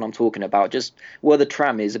know the one I'm talking about. Just where the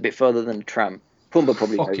tram is, a bit further than the tram. Pumbaa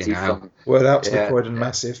probably knows. He's from. Word out to the Croydon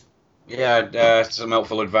Massive. Yeah, some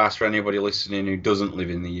helpful advice for anybody listening who doesn't live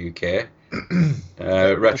in the UK.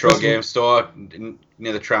 Retro game store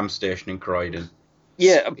near the tram station in Croydon.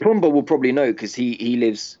 Yeah, Pumbaa will probably know because he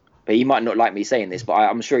lives. He might not like me saying this, but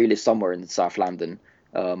I'm sure he lives somewhere in South London.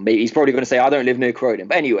 Maybe he's probably going to say I don't live near Croydon.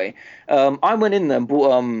 But anyway, I went in there and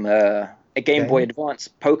bought a Game Boy Advance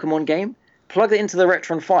Pokemon game. Plugged it into the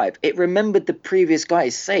Retron 5. It remembered the previous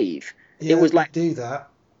guy's save. Yeah, it was like do that.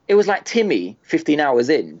 It was like Timmy, 15 hours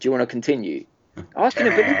in. Do you want to continue? I was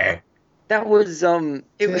going to believe that was Timmy,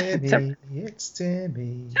 it's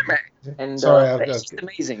Timmy. And Sorry, it's just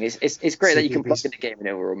amazing. It's great that you can plug in the game and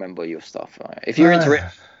it will remember your stuff. If you're into it,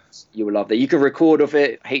 you will love that. You can record of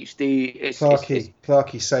it HD.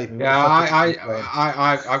 Clarky, save me. Yeah,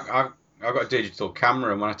 I've got a digital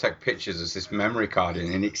camera, and when I take pictures, there's this memory card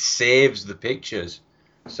in, and it saves the pictures,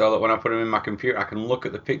 so that when I put them in my computer, I can look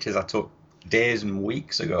at the pictures I took days and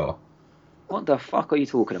weeks ago. What the fuck are you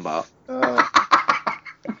talking about?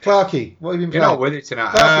 Clarky, what have you been playing? You're not with it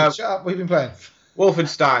tonight. Clarky, shut up. What have you been playing?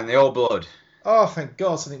 Wolfenstein, the Old Blood. Oh, thank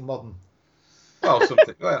God, something modern. Well,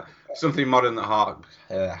 something modern that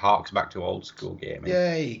harks back to old school gaming.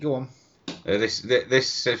 Yay, go on.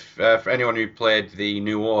 This if for anyone who played the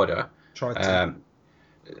New Order,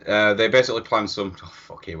 they basically planned some. Oh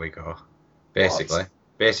fuck! Here we go. Basically.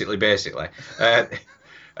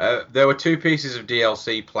 There were 2 pieces of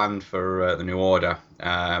DLC planned for the New Order,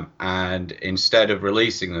 and instead of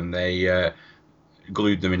releasing them, they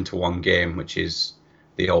glued them into one game, which is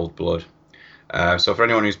the Old Blood. So for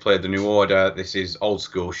anyone who's played the New Order, this is old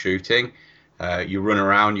school shooting. You run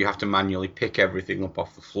around, you have to manually pick everything up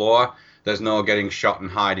off the floor. There's no getting shot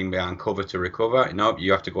and hiding behind cover to recover. Nope,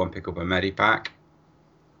 you have to go and pick up a medipack.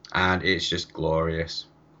 And it's just glorious.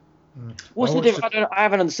 What's the difference? I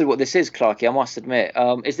haven't understood what this is, Clarky, I must admit.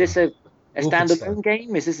 Is this a standalone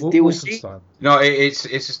game? Is this a DLC? No, it's a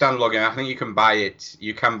standalone game. I think you can buy it.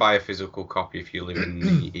 You can buy a physical copy if you live in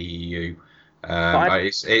the EU.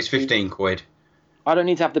 It's 15 quid. I don't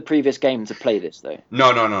need to have the previous game to play this, though.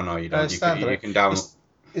 No, you don't. You can download.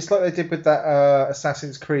 It's like they did with that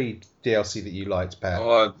Assassin's Creed DLC that you liked, Pat.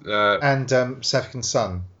 And Second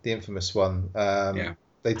Son, the infamous one.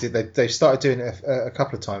 They've started doing it a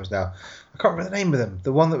couple of times now. I can't remember the name of them.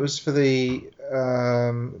 The one that was for the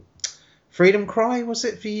Freedom Cry, was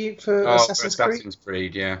it for you for Assassin's Creed? Assassin's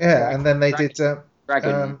Creed, yeah. Yeah, and then they did.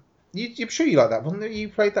 Dragon. I'm sure you like that one. You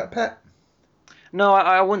played that, Pat? No,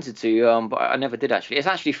 I wanted to, but I never did actually. It's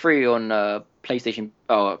actually free on PlayStation.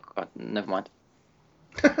 Oh, God, never mind.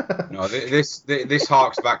 No, this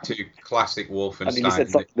harks back to classic Wolfenstein. I mean, you said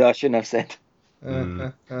something that I shouldn't have said.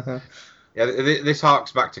 Yeah, this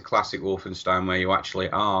harks back to classic Wolfenstein, where you actually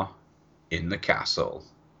are in the castle.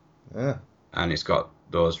 Yeah. And it's got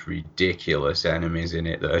those ridiculous enemies in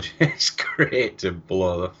it that are just great to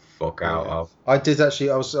blow the fuck out of. I did actually.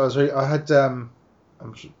 I had.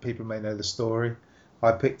 I'm sure people may know the story.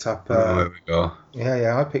 I picked up. There we go.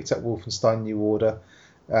 Yeah. I picked up Wolfenstein New Order.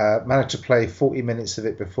 Managed to play 40 minutes of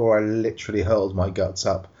it before I literally hurled my guts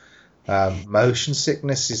up. Motion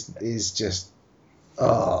sickness is just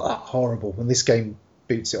horrible when this game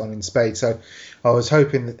boots it on in spades. So I was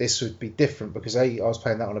hoping that this would be different because I was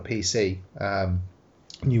playing that on a PC,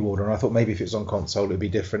 New Order, and I thought maybe if it was on console it would be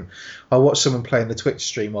different. I watched someone playing the Twitch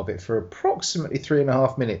stream of it for approximately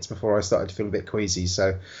 3.5 minutes before I started to feel a bit queasy.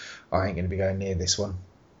 So I ain't going to be going near this one,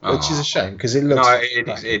 which is a shame because it looks. No,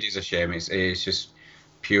 it is a shame. It's just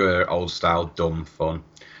pure old style dumb fun.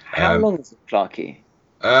 How long is it, Clarky?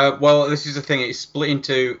 Well, this is the thing. It's split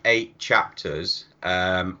into 8 chapters.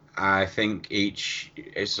 I think each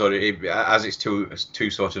is as it's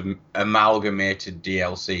two sort of amalgamated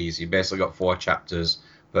DLCs. You basically got 4 chapters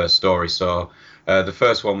per story. So the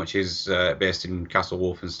first one, which is based in Castle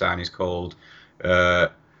Wolfenstein, is called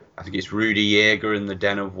I think it's Rudy Yeager and the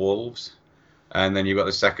Den of Wolves. And then you've got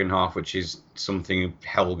the second half, which is something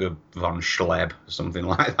Helga von Schleb, something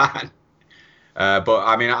like that. But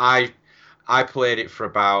I mean, I played it for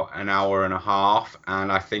about an hour and a half,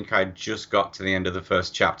 and I think I just got to the end of the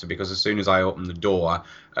first chapter because as soon as I opened the door,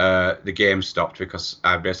 the game stopped because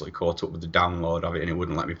I basically caught up with the download of it and it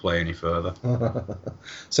wouldn't let me play any further.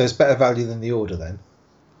 So it's better value than the Order then?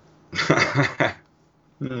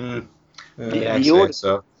 Yeah, the Order.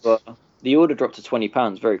 So. The Order dropped to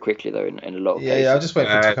 £20 very quickly though in a lot of cases. Yeah, I'll just wait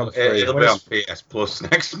for it to come through. It'll be on PS Plus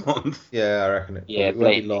next month. Yeah, I reckon it won't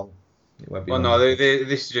be long. It won't be long. No,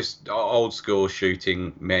 this is just old school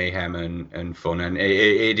shooting mayhem and fun, and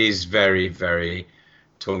it is very, very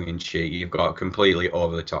tongue in cheek. You've got completely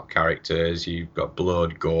over the top characters. You've got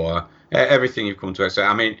blood, gore, everything you've come to expect.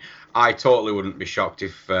 I mean, I totally wouldn't be shocked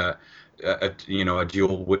if a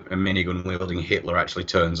minigun wielding Hitler actually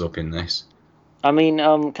turns up in this. I mean,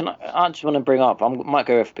 I just want to bring up, I might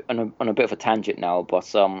go on a bit of a tangent now,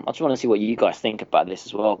 but I just want to see what you guys think about this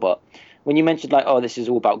as well. But when you mentioned like, oh, this is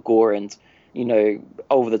all about gore and,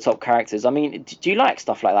 over the top characters, I mean, do you like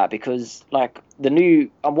stuff like that? Because like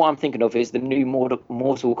what I'm thinking of is the new Mortal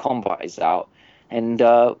Kombat is out. And,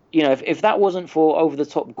 if that wasn't for over the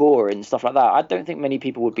top gore and stuff like that, I don't think many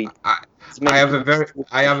people would be. I know what you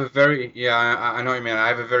mean. I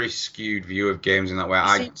have a very skewed view of games in that way.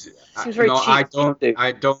 I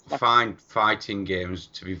don't find fighting games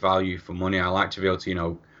to be value for money. I like to be able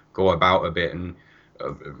to, go about a bit. And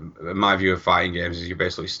my view of fighting games is you're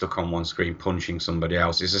basically stuck on one screen punching somebody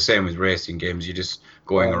else. It's the same with racing games. You're just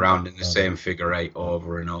going around in the same figure eight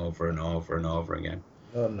over and over and over and over again.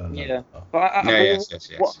 No. Yeah, but yes.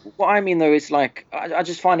 What I mean though is like I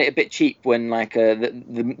just find it a bit cheap when like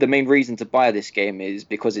the main reason to buy this game is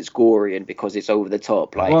because it's gory and because it's over the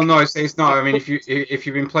top. Like, well, no, it's not. I mean, if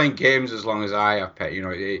you've been playing games as long as I have, Pet,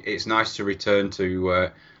 it's nice to return to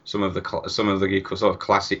some of the sort of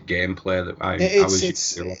classic gameplay that I was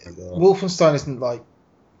used to long ago. Wolfenstein isn't like.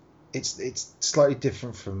 It's slightly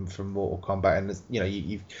different from Mortal Kombat, and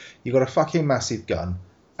you've got a fucking massive gun.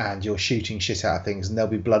 And you're shooting shit out of things, and there'll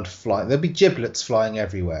be blood flying. There'll be giblets flying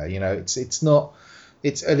everywhere. It's not.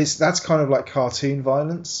 That's kind of like cartoon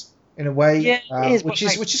violence in a way, which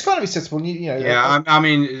is kind of acceptable. Yeah, I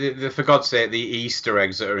mean, for God's sake, the Easter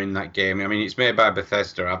eggs that are in that game. I mean, it's made by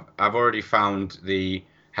Bethesda. I've already found the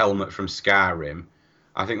helmet from Skyrim.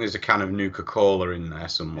 I think there's a can of Nuka-Cola in there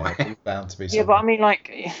somewhere. Yeah, bound to be. Yeah, but I mean,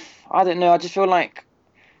 like, I don't know. I just feel like.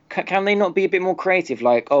 Can they not be a bit more creative?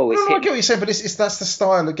 Like, I get what you're saying, but that's the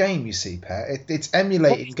style of game you see, Pet. It's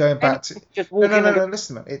emulating going back to. No.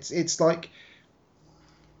 Listen, man. It's like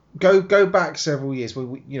go back several years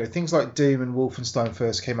where things like Doom and Wolfenstein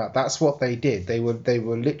first came out. That's what they did. They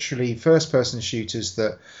were literally first person shooters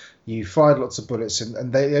that you fired lots of bullets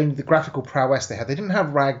and they only the graphical prowess they had. They didn't have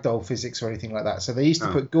ragdoll physics or anything like that. So they used to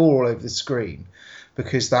put gore all over the screen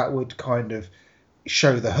because that would kind of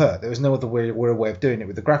show the hurt. There was no other way of doing it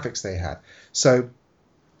with the graphics they had. So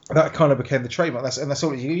that kind of became the trademark. That's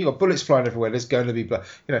all. You got bullets flying everywhere. There's going to be blood.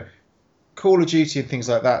 Call of Duty and things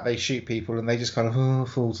like that. They shoot people and they just kind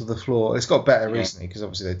of fall to the floor. It's got better recently because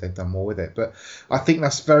obviously they've done more with it. But I think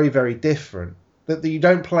that's very, very different. That you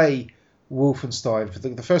don't play Wolfenstein for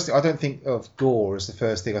the first thing. I don't think of gore as the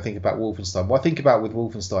first thing I think about Wolfenstein. What I think about with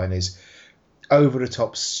Wolfenstein is over the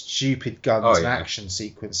top stupid guns and action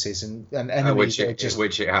sequences and enemies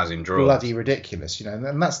which it has in droves. Bloody ridiculous,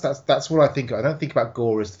 and that's what I think. I don't think about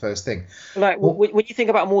gore as the first thing. Like when you think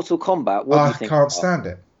about Mortal Kombat, what do you think? I can't stand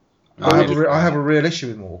it. I have a real issue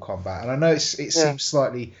with Mortal Kombat, and I know it seems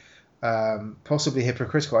slightly possibly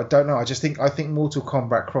hypocritical. I don't know. I think Mortal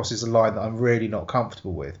Kombat crosses a line that I'm really not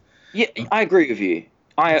comfortable with. Yeah, I agree with you.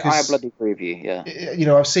 I bloody agree with you.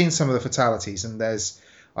 Yeah. I've seen some of the fatalities, and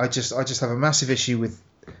I just have a massive issue with.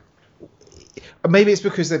 Maybe it's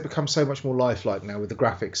because they've become so much more lifelike now with the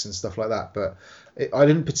graphics and stuff like that. But I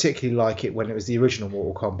didn't particularly like it when it was the original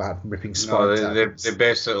Mortal Kombat ripping spines out. They're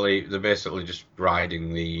basically just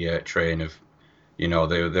riding the train of,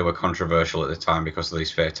 they were controversial at the time because of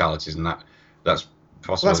these fatalities, and that's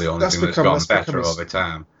possibly the only thing that's gotten better over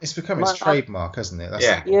time. It's become its trademark, hasn't it?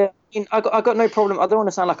 Yeah. I got no problem. I don't want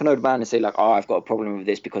to sound like an old man and say like, I've got a problem with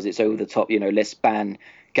this because it's over the top. Let's ban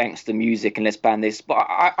gangster music and let's ban this. But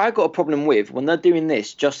I got a problem with when they're doing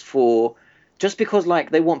this just because like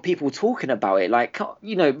they want people talking about it. Like,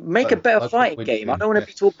 make a better fighting game. I don't want to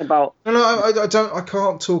be talking about. No, I don't. I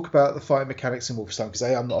can't talk about the fighting mechanics in Wolfenstein because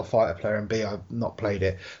A, I'm not a fighter player, and B, I've not played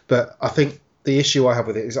it. But I think the issue I have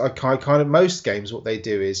with it is I kind of most games what they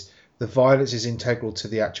do is the violence is integral to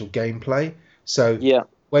the actual gameplay. So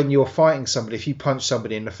when you're fighting somebody, if you punch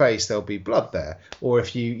somebody in the face, there'll be blood there. Or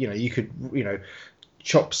if you could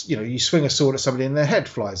chops, you swing a sword at somebody and their head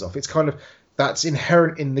flies off. It's kind of, that's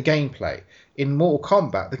inherent in the gameplay. In Mortal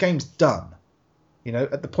Kombat, the game's done.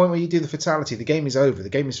 At the point where you do the fatality, the game is over. The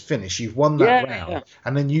game is finished. You've won that round,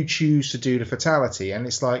 and then you choose to do the fatality, and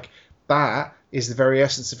it's like that is the very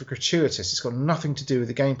essence of a gratuitous. It's got nothing to do with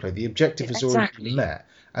the gameplay. The objective has already been met,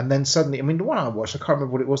 and then suddenly, I mean, the one I watched, I can't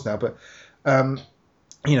remember what it was now, but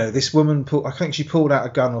this woman I think she pulled out a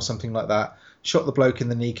gun or something like that, shot the bloke in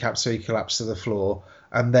the kneecap so he collapsed to the floor,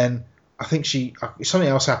 and then I think something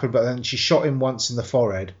else happened, but then she shot him once in the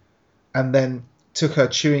forehead, and then took her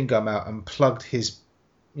chewing gum out and plugged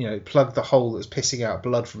the hole that was pissing out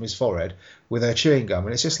blood from his forehead with her chewing gum,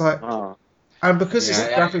 and it's just like, and because the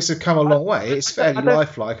graphics have come a long way, it's fairly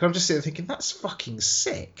lifelike. I'm just sitting there thinking, that's fucking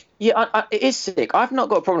sick. Yeah, it is sick. I've not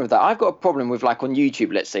got a problem with that. I've got a problem with, like, on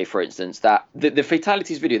YouTube, let's say, for instance, that the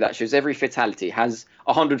fatalities video that shows every fatality has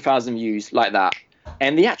 100,000 views like that,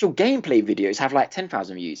 and the actual gameplay videos have like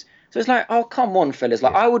 10,000 views. So it's like, oh, come on, fellas.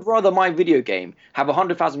 Like, I would rather my video game have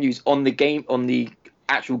 100,000 views on the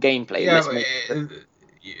actual gameplay. Yeah,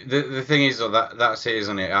 the thing is, though, that's it,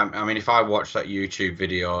 isn't it? I mean, if I watch that YouTube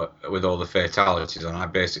video with all the fatalities on, I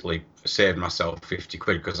basically saved myself 50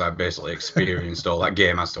 quid because I basically experienced all that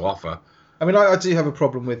game has to offer. I mean, I do have a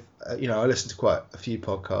problem with, I listen to quite a few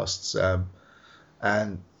podcasts,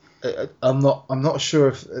 and I'm not sure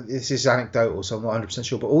if this is anecdotal, so I'm not 100%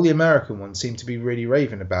 sure, but all the American ones seem to be really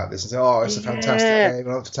raving about this and say, oh, it's a fantastic game,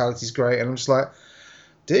 and fatality's great, and I'm just like,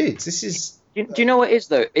 dudes, this is... Do you know what it is,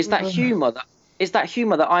 though? It's that humour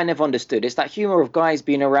that I never understood. It's that humour of guys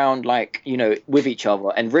being around, like, with each other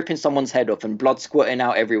and ripping someone's head off and blood squirting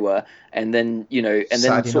out everywhere, and then,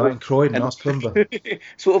 Saturday night in Croydon, ask Plumber.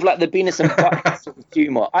 Sort of like the Venus and Butt sort of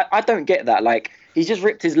humour. I don't get that. Like, he's just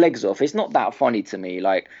ripped his legs off. It's not that funny to me.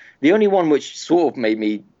 Like, the only one which sort of made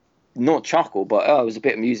me not chuckle, but it was a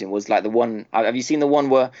bit amusing, was like the one. Have you seen the one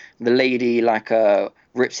where the lady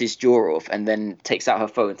rips his jaw off and then takes out her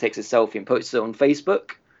phone, takes a selfie, and posts it on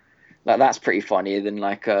Facebook? Like, that's pretty funny. Then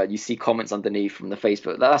you see comments underneath from the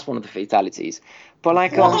Facebook. That's one of the fatalities. But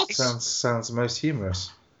like, sounds the most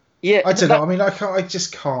humorous. Yeah, I don't know. I mean, I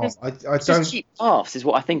just can't. I don't. Just cheap laughs is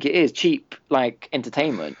what I think it is. Cheap, like,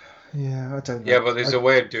 entertainment. Yeah, I don't know. Yeah, but there's a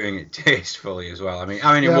way of doing it tastefully as well. I mean,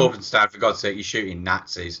 in Wolfenstein, for God's sake, you're shooting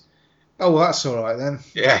Nazis. Oh, well, that's all right then.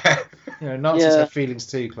 Yeah. Nazis have feelings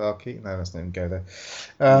too, Clarky. No, let's not even go there.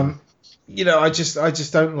 I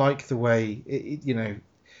just don't like the way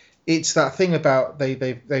it's that thing about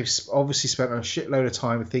they've obviously spent a shitload of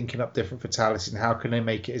time thinking up different fatalities and how can they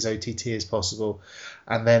make it as OTT as possible,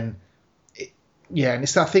 and then and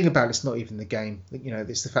it's that thing about it's not even the game.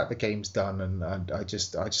 It's the fact the game's done, and I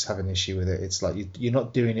just have an issue with it. It's like you're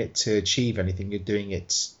not doing it to achieve anything. You're doing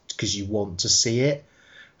it because you want to see it,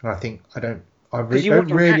 and I think I don't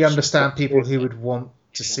really understand people who would want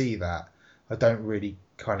to see that. I don't really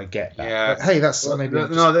kind of get that. Yeah. But, hey, that's maybe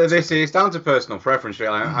it's down to personal preference,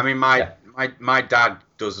 really. I mean, my dad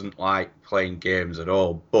doesn't like playing games at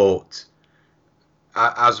all, but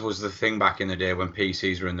as was the thing back in the day when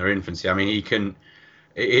PCs were in their infancy. I mean,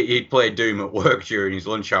 he'd play Doom at work during his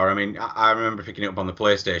lunch hour. I mean, I remember picking it up on the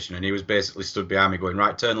PlayStation, and he was basically stood behind me going,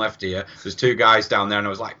 right, turn left here. There's two guys down there, and I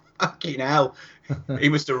was like, fucking hell. He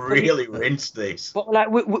must have really rinsed this. But like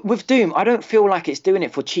with Doom, I don't feel like it's doing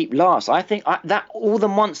it for cheap laughs. I think that all the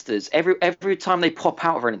monsters, every time they pop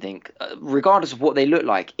out or anything, regardless of what they look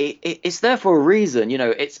like, it's there for a reason.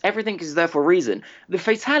 Everything is there for a reason. The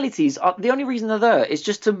fatalities are the only reason they're there is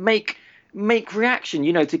just to make reaction,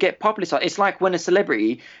 to get publicized. It's like when a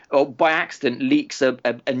celebrity or by accident leaks a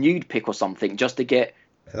nude pic or something just to get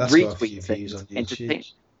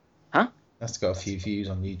retweets. Huh? That's got a few views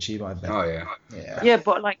on YouTube, I bet. Oh, yeah. Yeah,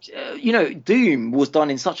 but, like, Doom was done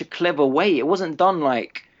in such a clever way. It wasn't done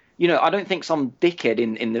like, I don't think some dickhead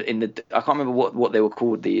in the I can't remember what they were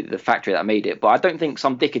called, the factory that made it, but I don't think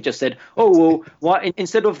some dickhead just said, oh, well, why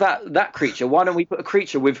instead of that creature, why don't we put a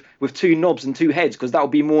creature with two knobs and two heads, because that'll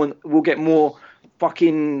be more, we'll get more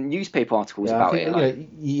fucking newspaper articles about it.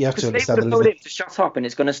 You have to understand told it to shut up and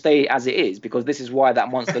it's going to stay as it is because this is why that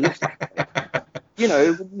monster looks like it.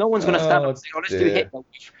 No one's going to stand up and say, oh, let's do Hitler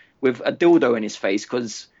with a dildo in his face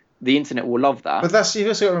because the internet will love that. But you've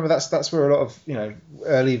also got to remember that's where a lot of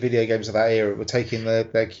early video games of that era were taking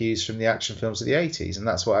their cues from the action films of the 80s, and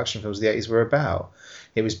that's what action films of the 80s were about.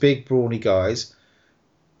 It was big, brawny guys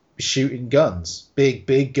shooting guns,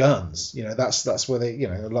 big guns. You know, that's where they, you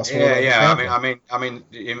know, that's where I mean,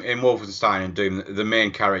 in Wolfenstein and Doom, the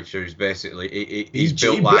main character is basically he's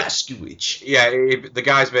built like Blazkowicz. the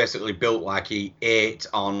guy's basically built like he ate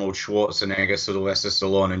Arnold Schwarzenegger, Sylvester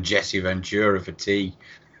Stallone, and Jesse Ventura for tea.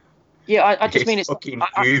 Yeah, I just mean it's fucking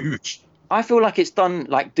huge. I feel like it's done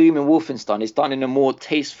like Doom and Wolfenstein. It's done in a more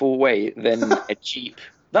tasteful way than a cheap.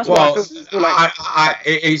 That's well, what I feel like.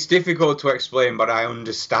 It's difficult to explain, but I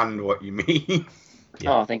understand what you mean.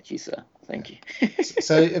 Yeah. Oh, thank you, sir. Thank you.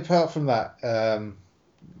 So apart from that,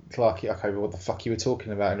 Clarky, I can't remember what the fuck you were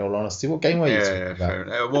talking about. In all honesty, what game were you talking about?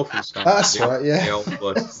 Wolfenstein. That's right. Yeah.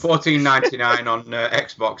 $14.99 on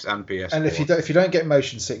Xbox and PS4. And if you don't get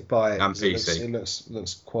motion sick by it, and PC, it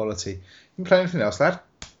looks quality. You can play anything else, lad?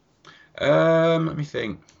 Let me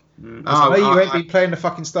think. I know you ain't been playing the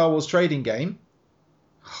fucking Star Wars trading game.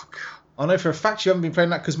 Oh, God. I know for a fact you haven't been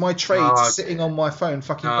playing that because my trade's sitting on my phone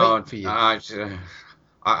fucking waiting for you.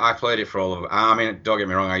 I played it for all of it. I mean, don't get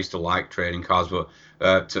me wrong, I used to like trading cards, but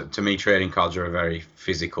to me, trading cards are a very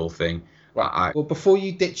physical thing. Right. Well, before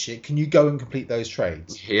you ditch it, can you go and complete those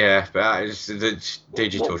trades? Yeah, but it's the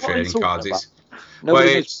digital trading cards.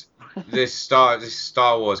 It's this Star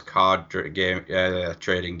Wars card game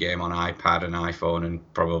trading game on iPad and iPhone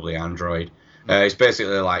and probably Android. It's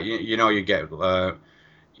basically like you get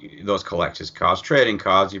those collector's cards, trading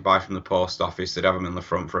cards you buy from the post office. They'd have them in the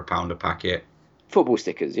front for £1 a packet. Football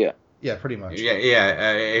stickers, yeah. Yeah, pretty much.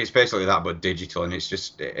 Yeah. It's basically that, but digital, and it's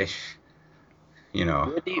just Where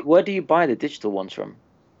do you buy the digital ones from?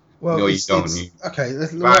 Well, no, you don't. Okay, we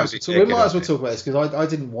might as well talk about this because I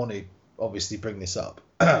didn't want to obviously bring this up.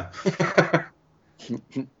 The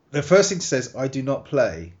first thing it says, I do not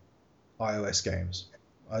play iOS games.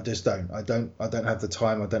 I just don't. I don't have the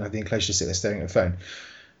time. I don't have the inclination to sit there staring at a phone.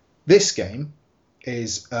 This game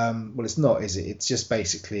is it's not, is it? It's just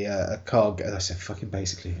basically a card game. I said fucking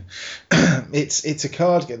basically. it's a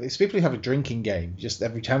card game. It's people who have a drinking game. Just how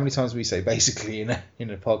many times we say basically in a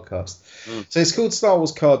podcast. So it's called Star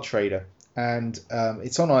Wars Card Trader, and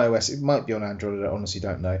it's on iOS. It might be on Android. I honestly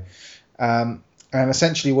don't know. And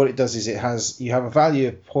essentially what it does is you have a value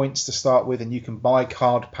of points to start with, and you can buy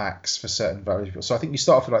card packs for certain values. So I think you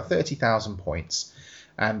start off with like 30,000 points,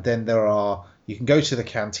 and then you can go to the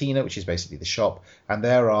cantina, which is basically the shop, and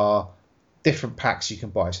there are different packs you can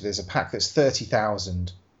buy. So there's a pack that's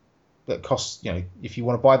 30,000 that costs, if you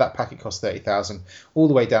want to buy that pack, it costs 30,000, all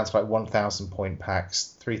the way down to like 1,000 point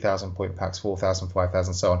packs, 3,000 point packs, 4,000,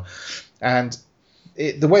 5,000, so on. And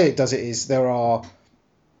the way it does it is there are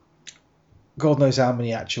God knows how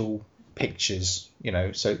many actual pictures,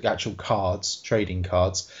 so actual cards, trading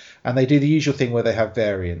cards, and they do the usual thing where they have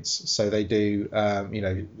variants. So they do, I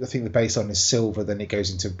think the baseline is silver, then it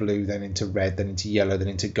goes into blue, then into red, then into yellow, then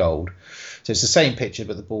into gold. So it's the same picture,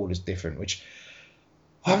 but the board is different, which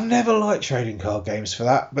I've never liked trading card games for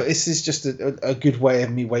that. But this is just a good way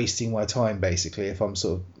of me wasting my time, basically. If I'm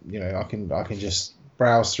sort of, I can just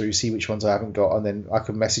browse through, see which ones I haven't got, and then I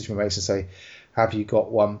can message my mates and say, have you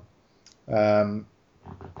got one? I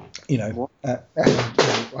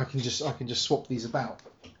can just swap these about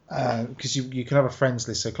because you can have a friends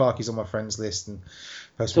list. So Clarky's on my friends list, and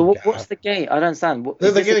so what's the game? I don't understand.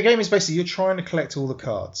 The game is basically you're trying to collect all the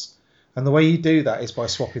cards, and the way you do that is by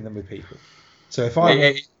swapping them with people. So if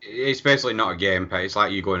it's basically not a game, Pet. It's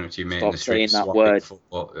like you going up to your mate in the street saying that word.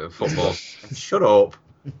 Football. Shut up.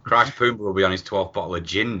 Crash Pumbaa will be on his 12th bottle of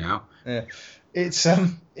gin now. Yeah,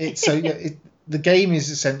 the game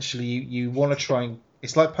is essentially you want to try and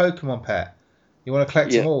it's like Pokemon Pet. You want to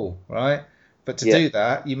collect them all, right? But to do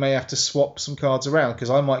that, you may have to swap some cards around because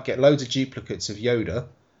I might get loads of duplicates of Yoda,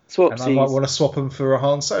 and I might want to swap them for a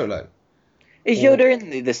Han Solo. Is Yoda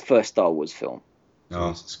in this first Star Wars film?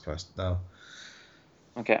 No. Jesus Christ, no.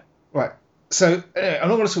 Okay. Right. So I'm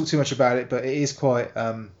not going to talk too much about it, but it is quite.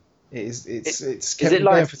 It's kept me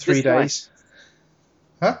going for 3 days.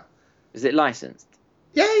 Huh? Is it licensed?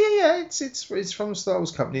 Yeah. It's from Star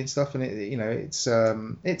Wars Company and stuff, and it's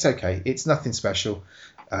okay. It's nothing special.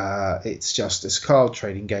 It's just a card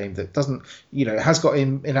trading game that doesn't, it has got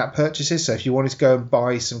in-app purchases. So if you wanted to go and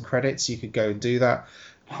buy some credits, you could go and do that.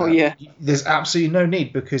 Oh yeah. There's absolutely no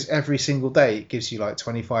need because every single day it gives you like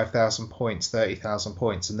 25,000 points, 30,000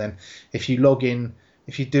 points, and then if you log in,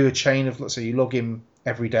 if you do a chain of, let's say you log in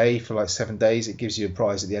every day for like 7 days, it gives you a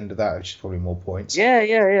prize at the end of that, which is probably more points.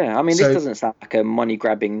 Yeah. I mean, this doesn't sound like a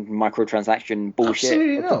money-grabbing microtransaction bullshit.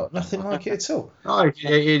 Absolutely not. Nothing like it at all. No,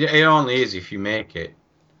 it only is if you make it.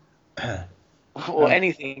 Or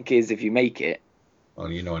anything is if you make it.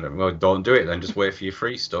 Well, well, don't do it then. Just wait for your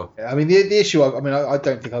free stuff. I mean, the issue, I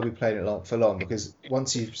don't think I'll be playing it for long, because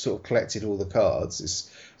once you've sort of collected all the cards,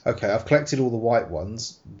 it's okay. I've collected all the white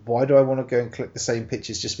ones. Why do I want to go and collect the same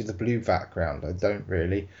pictures just with the blue background? I don't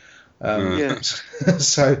really.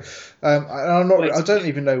 So I don't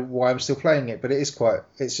even know why I'm still playing it, but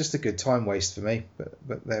it's just a good time waste for me.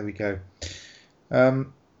 But there we go.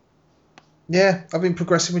 Yeah, I've been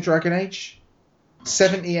progressing with Dragon Age.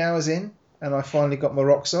 70 hours in, and I finally got my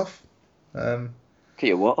rocks off. Get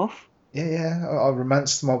your what off? Yeah. I'm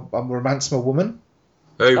romanced my woman.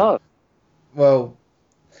 Who? Oh. Well,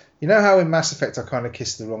 you know how in Mass Effect I kind of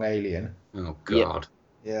kissed the wrong alien. Oh God.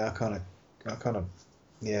 Yeah, I kind of.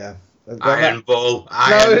 Yeah. Iron Bull.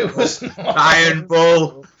 No, it was not. Iron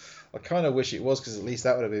Bull. I kind of wish it was, because at least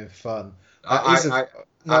that would have been fun. I've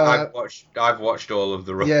watched all of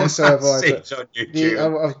the roles. Yeah, so have I. On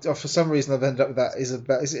YouTube. For some reason, I've ended up with that. Is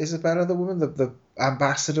Isabella the woman, the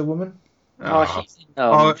ambassador woman? She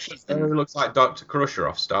looks like Dr. Crusher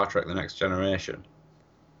off Star Trek: The Next Generation.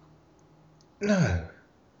 No.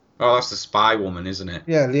 Oh, that's the spy woman, isn't it?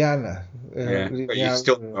 Yeah, Liana. But you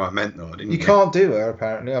still know what I meant, though, didn't you? You can't do her,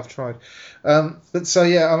 apparently. I've tried. But so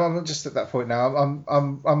yeah, I'm just at that point now.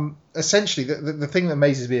 I'm essentially the thing that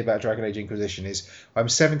amazes me about Dragon Age Inquisition is I'm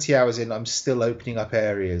 70 hours in. I'm still opening up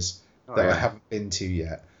areas that I haven't been to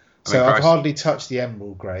yet. So I've hardly touched the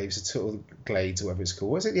Emerald Graves, or Glades, or whatever it's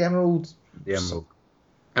called. Was it the Emerald? The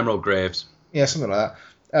Emerald Graves. Yeah, something like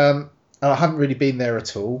that. And I haven't really been there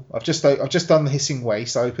at all. I've just done the Hissing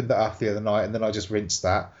Waste. I opened that up the other night, and then I just rinsed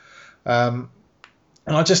that. And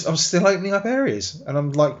I'm still opening up areas, and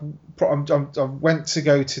I'm like, I went to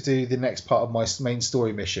go to do the next part of my main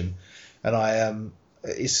story mission, and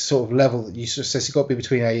it's sort of level that you sort of says you've got to be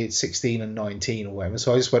between 16 and 19 or whatever.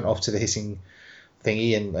 So I just went off to the Hissing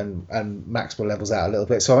thingy and maxed my levels out a little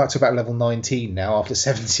bit. So I'm up to about level 19 now after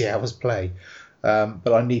 70 hours play.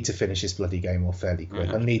 But I need to finish this bloody game off fairly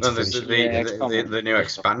quick. I need to finish it. The new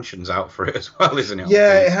expansion's out for it as well, isn't it?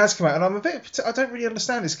 Yeah, it has come out, and I don't really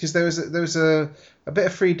understand this, because there was a bit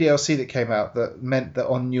of free DLC that came out that meant that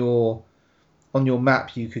on your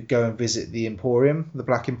map you could go and visit the Emporium, the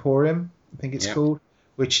Black Emporium, I think it's called,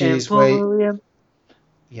 which is where you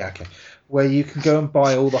can go and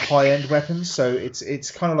buy all the high-end weapons. So it's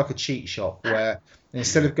kind of like a cheat shop where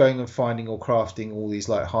instead of going and finding or crafting all these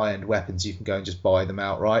like high-end weapons, you can go and just buy them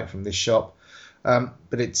outright from this shop. But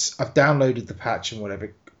I've downloaded the patch and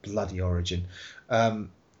whatever, bloody Origin. No,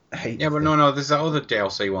 there's that other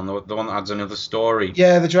DLC one, the one that adds another story.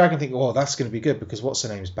 Yeah, the dragon thing. Oh, that's going to be good, because what's her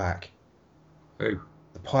name's back? Who?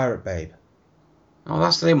 The pirate babe. Oh,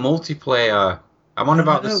 that's the multiplayer. I'm on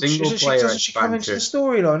about the single player Doesn't she come into the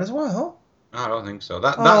storyline as well? I don't think so.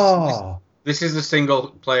 This is the single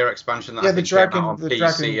player expansion that I think came out on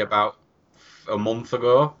PC about a month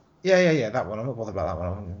ago. Yeah, that one. I'm not bothered about that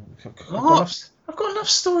one. I've got enough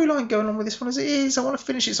storyline going on with this one as it is. I want to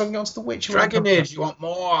finish it so I can get onto The Witcher. Dragon Age, you want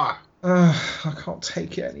more? I can't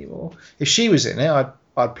take it anymore. If she was in it,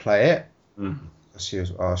 I'd play it. Mm. She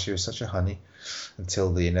was such a honey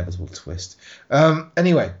until the inevitable twist.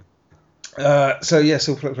 Anyway,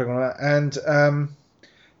 still playing on that. And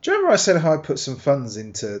do you remember I said how I put some funds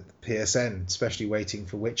into PSN, especially waiting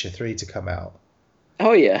for Witcher 3 to come out?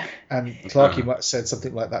 Oh, yeah. And Clarky said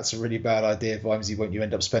something like, that's a really bad idea, Vimesy, won't you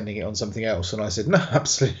end up spending it on something else? And I said, no,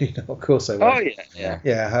 absolutely not. Of course I won't. Oh, yeah.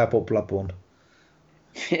 Yeah, how about Bloodborne?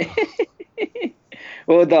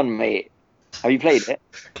 Well done, mate. Have you played it?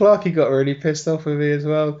 Clarky got really pissed off with me as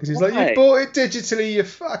well, because he's like, you bought it digitally, you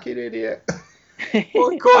fucking idiot.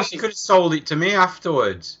 Well, of course, you could have sold it to me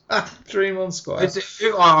afterwards. Dream on Squire.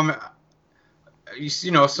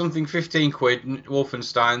 Something 15 quid,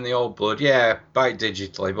 Wolfenstein, the old blood. Yeah, buy it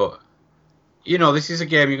digitally, but this is a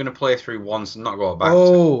game you're going to play through once and not go back to.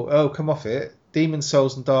 Oh, come off it. Demon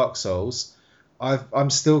Souls and Dark Souls. I'm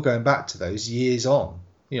still going back to those years on.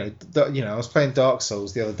 I was playing Dark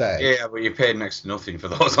Souls the other day. Yeah, but you paid next to nothing for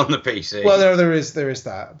those on the PC. Well, there is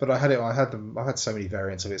that, but I had so many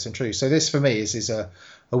variants of it. So true. So this for me is a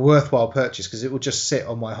worthwhile purchase, because it will just sit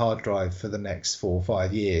on my hard drive for the next 4 or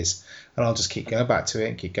 5 years, and I'll just keep going back to it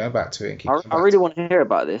and keep going back to it and keep. I really want to hear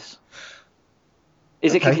about this.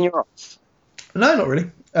 Is it kicking your ass? No, not really.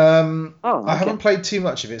 Okay. I haven't played too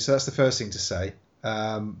much of it, so that's the first thing to say,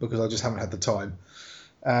 because I just haven't had the time.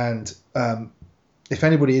 And if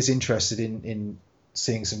anybody is interested in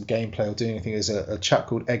seeing some gameplay or doing anything, there's a chap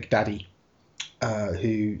called Egg Daddy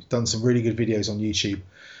who's done some really good videos on YouTube.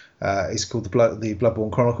 It's called the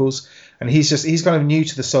Bloodborne Chronicles, and he's kind of new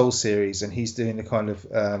to the Souls series, and he's doing the kind of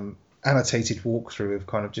annotated walkthrough of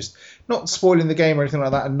kind of just not spoiling the game or anything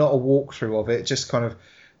like that, and not a walkthrough of it, just kind of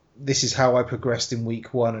this is how I progressed in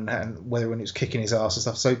week 1 and whether when it was kicking his ass and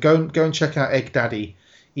stuff. So go and check out Egg Daddy,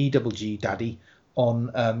 E-double-G Daddy,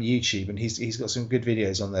 on YouTube, and he's got some good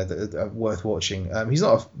videos on there that are worth watching. He's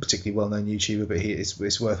not a particularly well-known YouTuber, but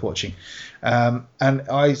it's worth watching. And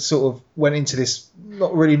I sort of went into this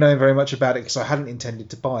not really knowing very much about it because I hadn't intended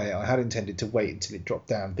to buy it. I had intended to wait until it dropped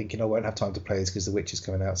down, thinking I won't have time to play this because The Witch is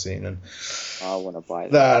coming out soon, and I want to buy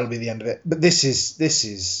that. That'll be the end of it. But this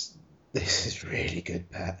is really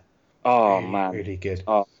good, Pat. Oh really, man, really good.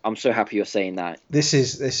 Oh, I'm so happy you're saying that. This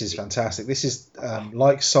is fantastic. This is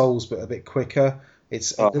like Souls, but a bit quicker.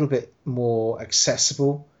 It's a little bit more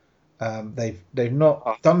accessible. They've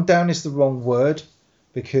not dumbed down is the wrong word,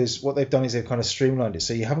 because what they've done is they've kind of streamlined it,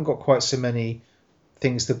 so you haven't got quite so many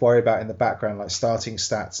things to worry about in the background, like starting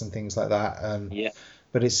stats and things like that. Yeah.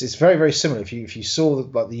 But it's very, very similar. If you saw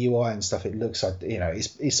like the UI and stuff, it looks like, you know,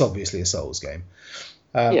 it's obviously a Souls game.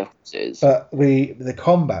 Yeah, it is. But the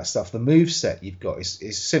combat stuff, the move set you've got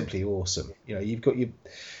is simply awesome. You know,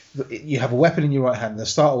 you have a weapon in your right hand. The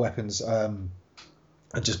starter weapons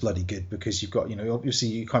are just bloody good, because you've got, you know, obviously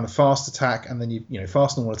you kind of fast attack, and then you know,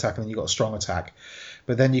 fast normal attack, and then you've got a strong attack.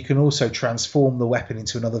 But then you can also transform the weapon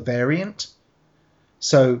into another variant.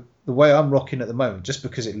 So the way I'm rocking at the moment, just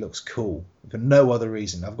because it looks cool, for no other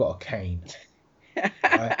reason, I've got a cane.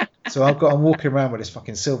 Right? So I'm walking around with this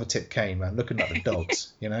fucking silver tip cane, man, looking like the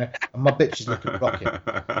dogs, you know, and my bitch is looking rocking.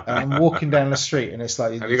 And I'm walking down the street, and it's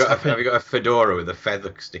like, have you got a fedora with a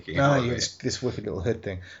feather sticking out of it? This wicked little hood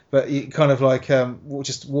thing. But you kind of like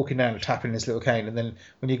just walking down and tapping this little cane, and then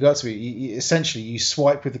when you got to it, you essentially you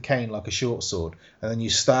swipe with the cane like a short sword, and then you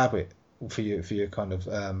stab it for your kind of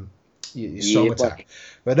your strong attack.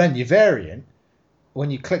 But then your variant,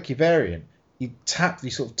 when you click your variant, you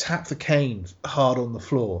sort of tap the cane hard on the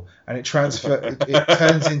floor, and it turns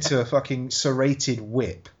into a fucking serrated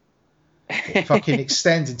whip. It fucking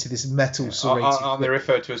extends into this metal serrated Are they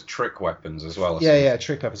referred to as trick weapons as well? Yeah,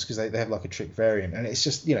 trick weapons, because they have like a trick variant, and it's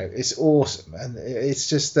just, you know, it's awesome, and it's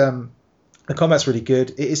just the combat's really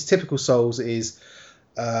good. It is typical Souls. It is,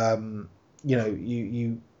 you know,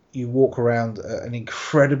 you walk around an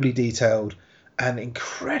incredibly detailed and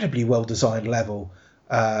incredibly well designed level.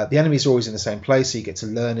 The enemies are always in the same place, so you get to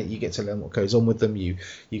learn it. You get to learn what goes on with them. You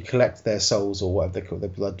collect their souls, or whatever they call their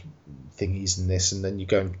blood thingies and this, and then you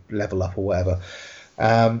go and level up or whatever.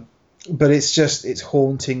 But it's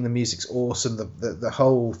haunting. The music's awesome. The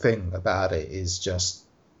whole thing about it is just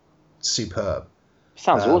superb.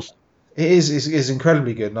 Sounds awesome. It is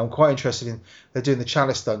incredibly good, and I'm quite interested in. They're doing the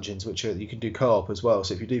Chalice dungeons, which you can do co-op as well.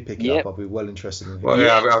 So if you do pick it up, I'll be well interested in it. Well,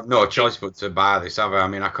 yeah, I've no choice but to buy this, have I? I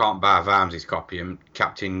mean, I can't buy Vimesy's copy, and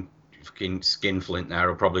Captain fucking Skinflint there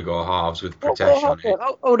will probably go halves with protection.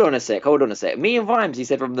 Hold on a sec. Me and Vimesy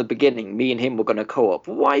said from the beginning, me and him were going to co-op.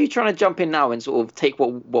 Why are you trying to jump in now and sort of take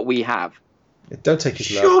what we have? Don't take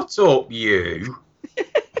his love. Shut up, you.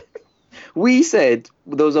 We said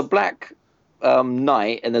there was a black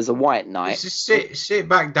knight and there's a white knight. Just sit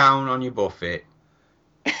back down on your buffet.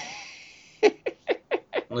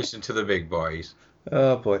 Listen to the big boys.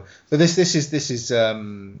 Oh boy! But this is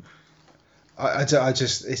I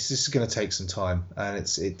just it's just going to take some time, and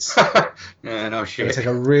it's yeah, no shit. It's going to take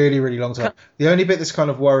a really, really long time. The only bit that's kind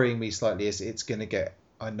of worrying me slightly is it's going to get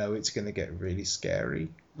really scary.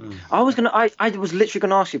 I was literally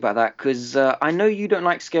gonna ask you about that, because I know you don't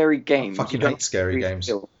like scary games. I fucking hate scary games.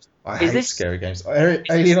 I hate scary games.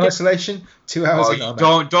 Alien Isolation, 2 hours.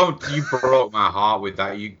 Don't you broke my heart with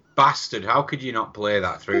that, you bastard. How could you not play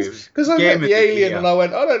that through? Because I met the alien and I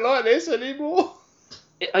went, I don't like this anymore.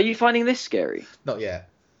 Are you finding this scary? Not yet.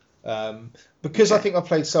 Because I think I've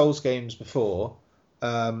played Souls games before,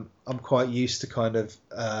 I'm quite used to kind of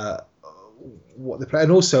what they play.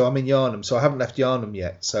 And also, I'm in Yharnam, so I haven't left Yharnam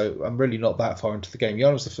yet, so I'm really not that far into the game.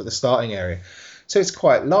 Yharnam's the starting area. So it's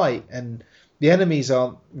quite light, and the enemies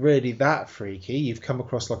aren't really that freaky. You've come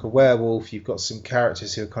across like a werewolf, you've got some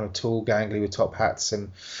characters who are kind of tall, gangly with top hats,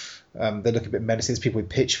 and they look a bit menacing. There's people with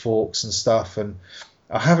pitchforks and stuff, and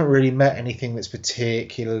I haven't really met anything that's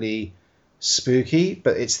particularly spooky,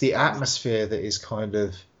 but it's the atmosphere that is kind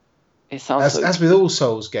of... It sounds as with all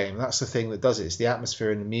Souls game, that's the thing that does it. It's the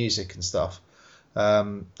atmosphere and the music and stuff. I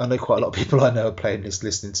know quite a lot of people I know are playing this,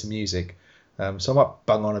 listening to music. So I might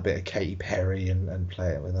bung on a bit of Katy Perry and play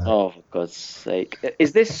it with that. Oh, for God's sake.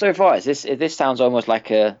 Is this so far? This sounds almost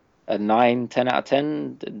like a 9, 10 out of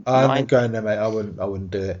 10? I'm going there, mate. I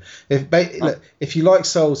wouldn't do it. Look, if you like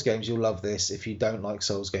Souls games, you'll love this. If you don't like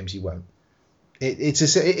Souls games, you won't. It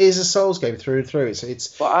is a Souls game through and through.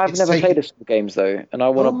 But I've never played the Souls games though, and I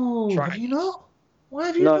want to try. Have you not? Why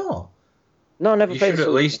have you not? No, I never played. You should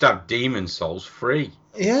at least have Demon Souls free.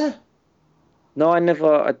 Yeah. No, I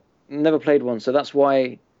never played one, so that's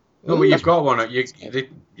why. No, but you've got one.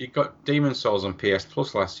 You got Demon Souls on PS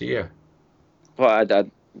Plus last year. Well, I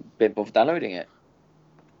bit of downloading it.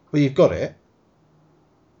 Well, you've got it.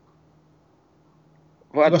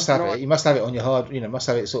 Well, You must have it. You must have it on your hard. Must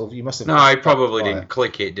have it sort of. You must have. No, I probably didn't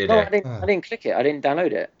click it, did No, I? I didn't click it. I didn't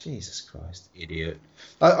download it. Jesus Christ, Idiot.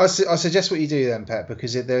 I suggest what you do then, Pat,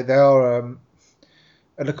 because they are an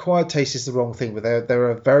acquired taste is the wrong thing, but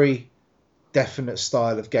they're a very definite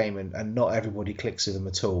style of game, and not everybody clicks with them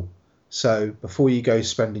at all. So before you go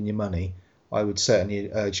spending your money, I would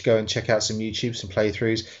certainly urge go and check out some YouTube, some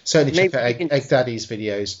playthroughs. Certainly check out Egg Daddy's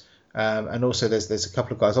videos. And also there's a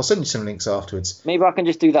couple of guys. I'll send you some links afterwards. Maybe I can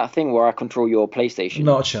just do that thing where I control your PlayStation.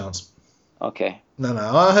 Not a chance. Okay. No.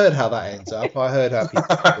 I heard how that ends up. I heard how people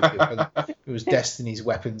it was Destiny's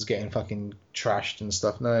weapons getting fucking trashed and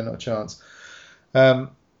stuff. No, not a chance.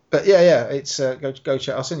 But yeah, it's go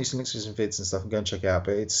check. I'll send you some links to some vids and stuff and go and check it out.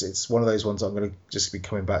 But it's one of those ones I'm going to just be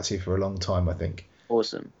coming back to for a long time, I think.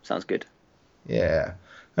 Awesome. Sounds good. Yeah,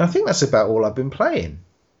 and I think that's about all I've been playing.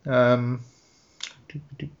 No,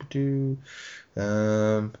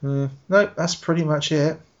 that's pretty much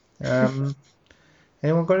it. Anyone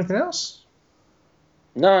got anything else?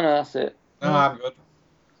 No, that's it. No, I'm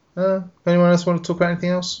good. Anyone else want to talk about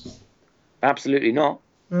anything else? Absolutely not.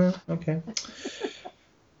 Okay.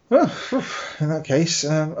 Well, in that case,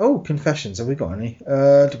 confessions. Have we got any?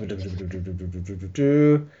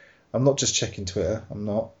 I'm not just checking Twitter. I'm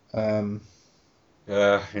not.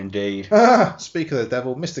 Indeed. Speak of the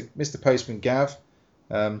devil, Mr. Postman Gav.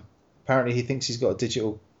 Apparently he thinks he's got a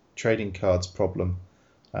digital trading cards problem.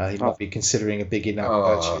 He might be considering a big in-app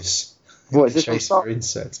purchase. What is this? Chase for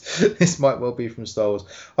insects. This might well be from Star Wars.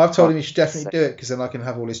 I've told him he should definitely do it because then I can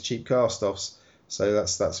have all his cheap cast offs. So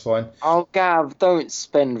that's fine. Oh, Gav, don't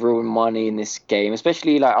spend real money in this game,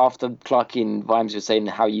 especially like after Clarky and Vimesy were saying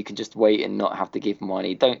how you can just wait and not have to give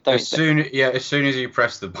money. Don't. As soon as you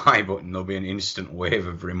press the buy button, there'll be an instant wave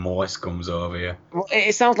of remorse comes over you. Well,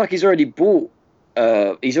 it sounds like he's already bought.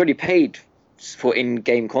 He's already paid for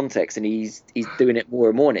in-game context, and he's doing it more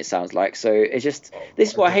and more. And it sounds like so. It's just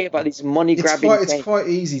this is what I hate about these money-grabbing. It's quite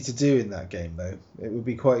easy to do in that game, though. It would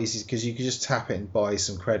be quite easy because you could just tap it and buy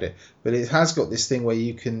some credit. But it has got this thing where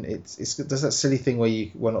you can. It does that silly thing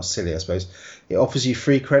where not silly, I suppose. It offers you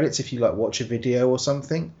free credits if you like watch a video or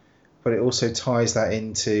something, but it also ties that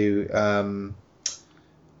into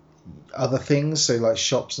other things, so like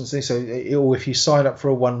shops and things. So or if you sign up for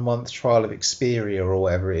a 1 month trial of Xperia or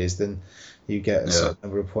whatever it is, then you get a certain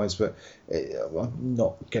number of points. But I'm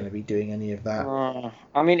not going to be doing any of that.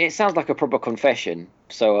 I mean, it sounds like a proper confession,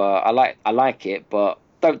 so I like it, but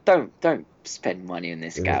don't spend money on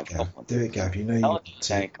this, Gav. Do it, Gav. You know you want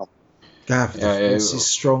to. Gav, this is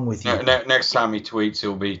strong with you. Next time he tweets,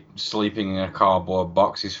 he'll be sleeping in a cardboard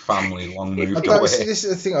box. His family long moved away. away. See, this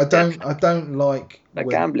is the thing. I don't like when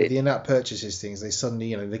gambling. The in-app purchases things. They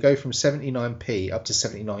suddenly, they go from 79p up to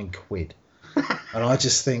 79 quid, and I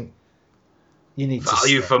just think you need to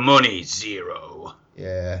value for money 0.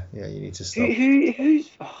 Yeah, you need to stop. Who's?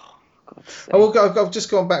 Oh, well, I've just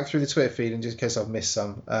gone back through the Twitter feed, and just in case I've missed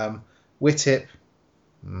some. Whittip.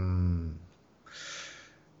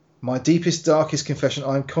 My deepest, darkest confession,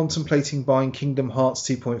 I'm contemplating buying Kingdom Hearts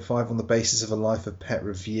 2.5 on the basis of a Life of Pet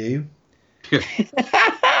review.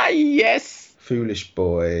 Yes! Foolish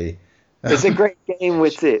boy. It's a great game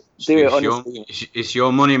with it. Do it, honestly. It's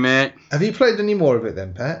your money, mate. Have you played any more of it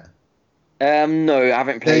then, Pat? No, I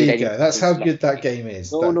haven't played any. There you go. That's how good that game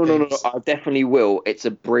is. No. I definitely will. It's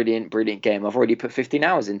a brilliant, brilliant game. I've already put 15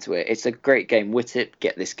 hours into it. It's a great game. Whittip,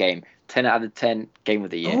 get this game. 10 out of 10, game of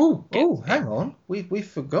the year. Oh, hang on. We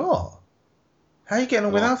forgot. How are you getting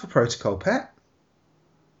on with Alpha Protocol, Pat?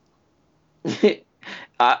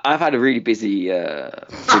 I've had a really busy...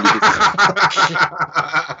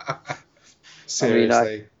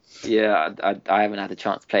 Seriously. I haven't had a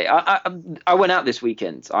chance to play. I went out this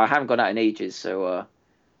weekend. I haven't gone out in ages, so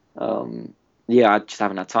I just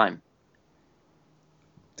haven't had time.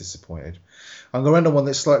 Disappointed. I'm going to end on one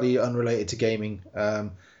that's slightly unrelated to gaming.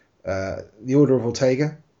 The Order of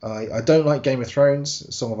Ortega. I don't like Game of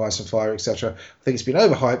Thrones, Song of Ice and Fire, etc. I think it's been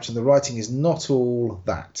overhyped and the writing is not all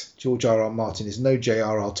that. George R.R. Martin is no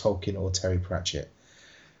J.R.R. Tolkien or Terry Pratchett.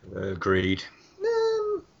 Agreed.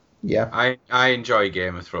 Yeah. I enjoy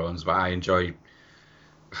Game of Thrones, but I enjoy...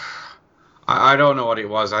 I don't know what it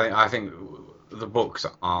was. I think the books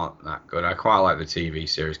aren't that good. I quite like the TV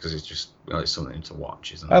series because it's just it's something to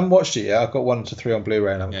watch, isn't it? I haven't watched it yet. I've got 1 to 3 on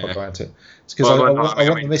Blu-ray and I haven't got around to it. It's because I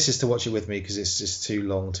want the missus to watch it with me because it's just too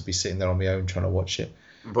long to be sitting there on my own trying to watch it.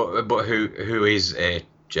 But who is a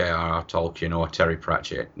J.R.R. Tolkien or Terry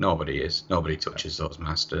Pratchett. Nobody is. Nobody touches those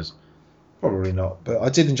masters. Probably not, but I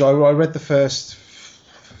did enjoy. I read the first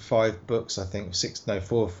 5 books, I think 4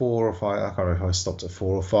 or 5. I can't remember if I stopped at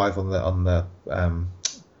 4 or 5 on the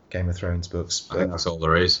Game of Thrones books. I think that's all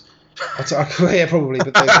there is. Yeah, probably.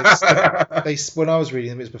 But they when I was reading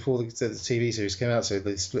them, it was before the TV series came out, so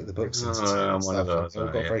they split the books into 2 and stuff.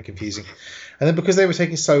 It got very confusing. And then because they were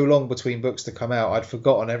taking so long between books to come out, I'd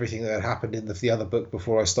forgotten everything that had happened in the other book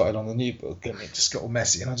before I started on the new book, and it just got all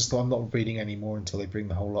messy. And I just thought, I'm not reading anymore until they bring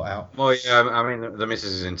the whole lot out. Well, yeah, I mean, the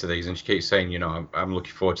missus is into these, and she keeps saying, I'm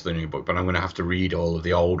looking forward to the new book, but I'm going to have to read all of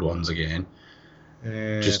the old ones again.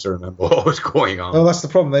 Just to remember what was going on. Well, that's the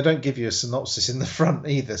problem. They don't give you a synopsis in the front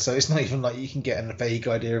either, so it's not even like you can get a vague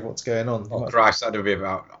idea of what's going on. Oh, Christ, that would be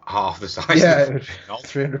about half the size. Yeah, it would be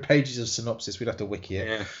 300 pages of synopsis. We'd have to wiki it.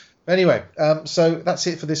 Yeah. Anyway, so that's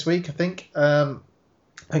it for this week, I think. Thank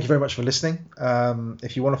you very much for listening.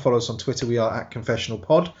 If you want to follow us on Twitter, we are at Confessional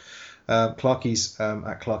Pod. Clarky's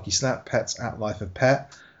at Clarky Snap, Pet's at Life of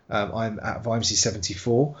Pet. I'm at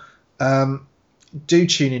Vimesy74. Do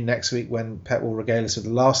tune in next week when Pet will regale us with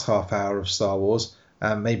the last half hour of Star Wars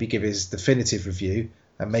and maybe give his definitive review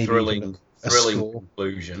and maybe thrilling score.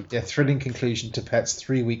 Conclusion. Yeah, thrilling conclusion to Pet's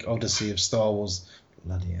 3-week odyssey of Star Wars.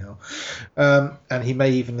 Bloody hell. And he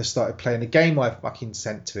may even have started playing a game I've fucking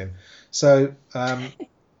sent to him. So, other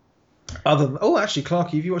than... Oh, actually,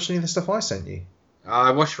 Clarky, have you watched any of the stuff I sent you?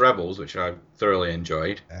 I watched Rebels, which I thoroughly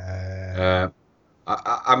enjoyed.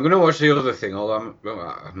 I'm going to watch the other thing, although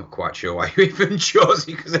I'm not quite sure why you even chose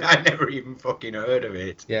it, because I never even fucking heard of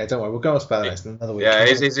it. Yeah, don't worry, we'll go on about that another week. Yeah,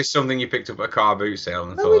 is this something you picked up at a car boot sale?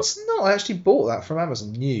 And No, it's not. I actually bought that from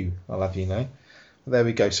Amazon, new, I'll have you know. But there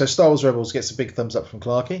we go. So Star Wars Rebels gets a big thumbs up from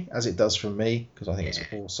Clarky, as it does from me, because I think it's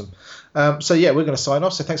awesome. So yeah, we're going to sign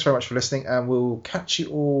off, so thanks very much for listening, and we'll catch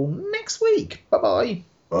you all next week. Bye-bye.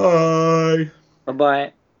 Bye.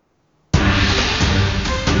 Bye-bye.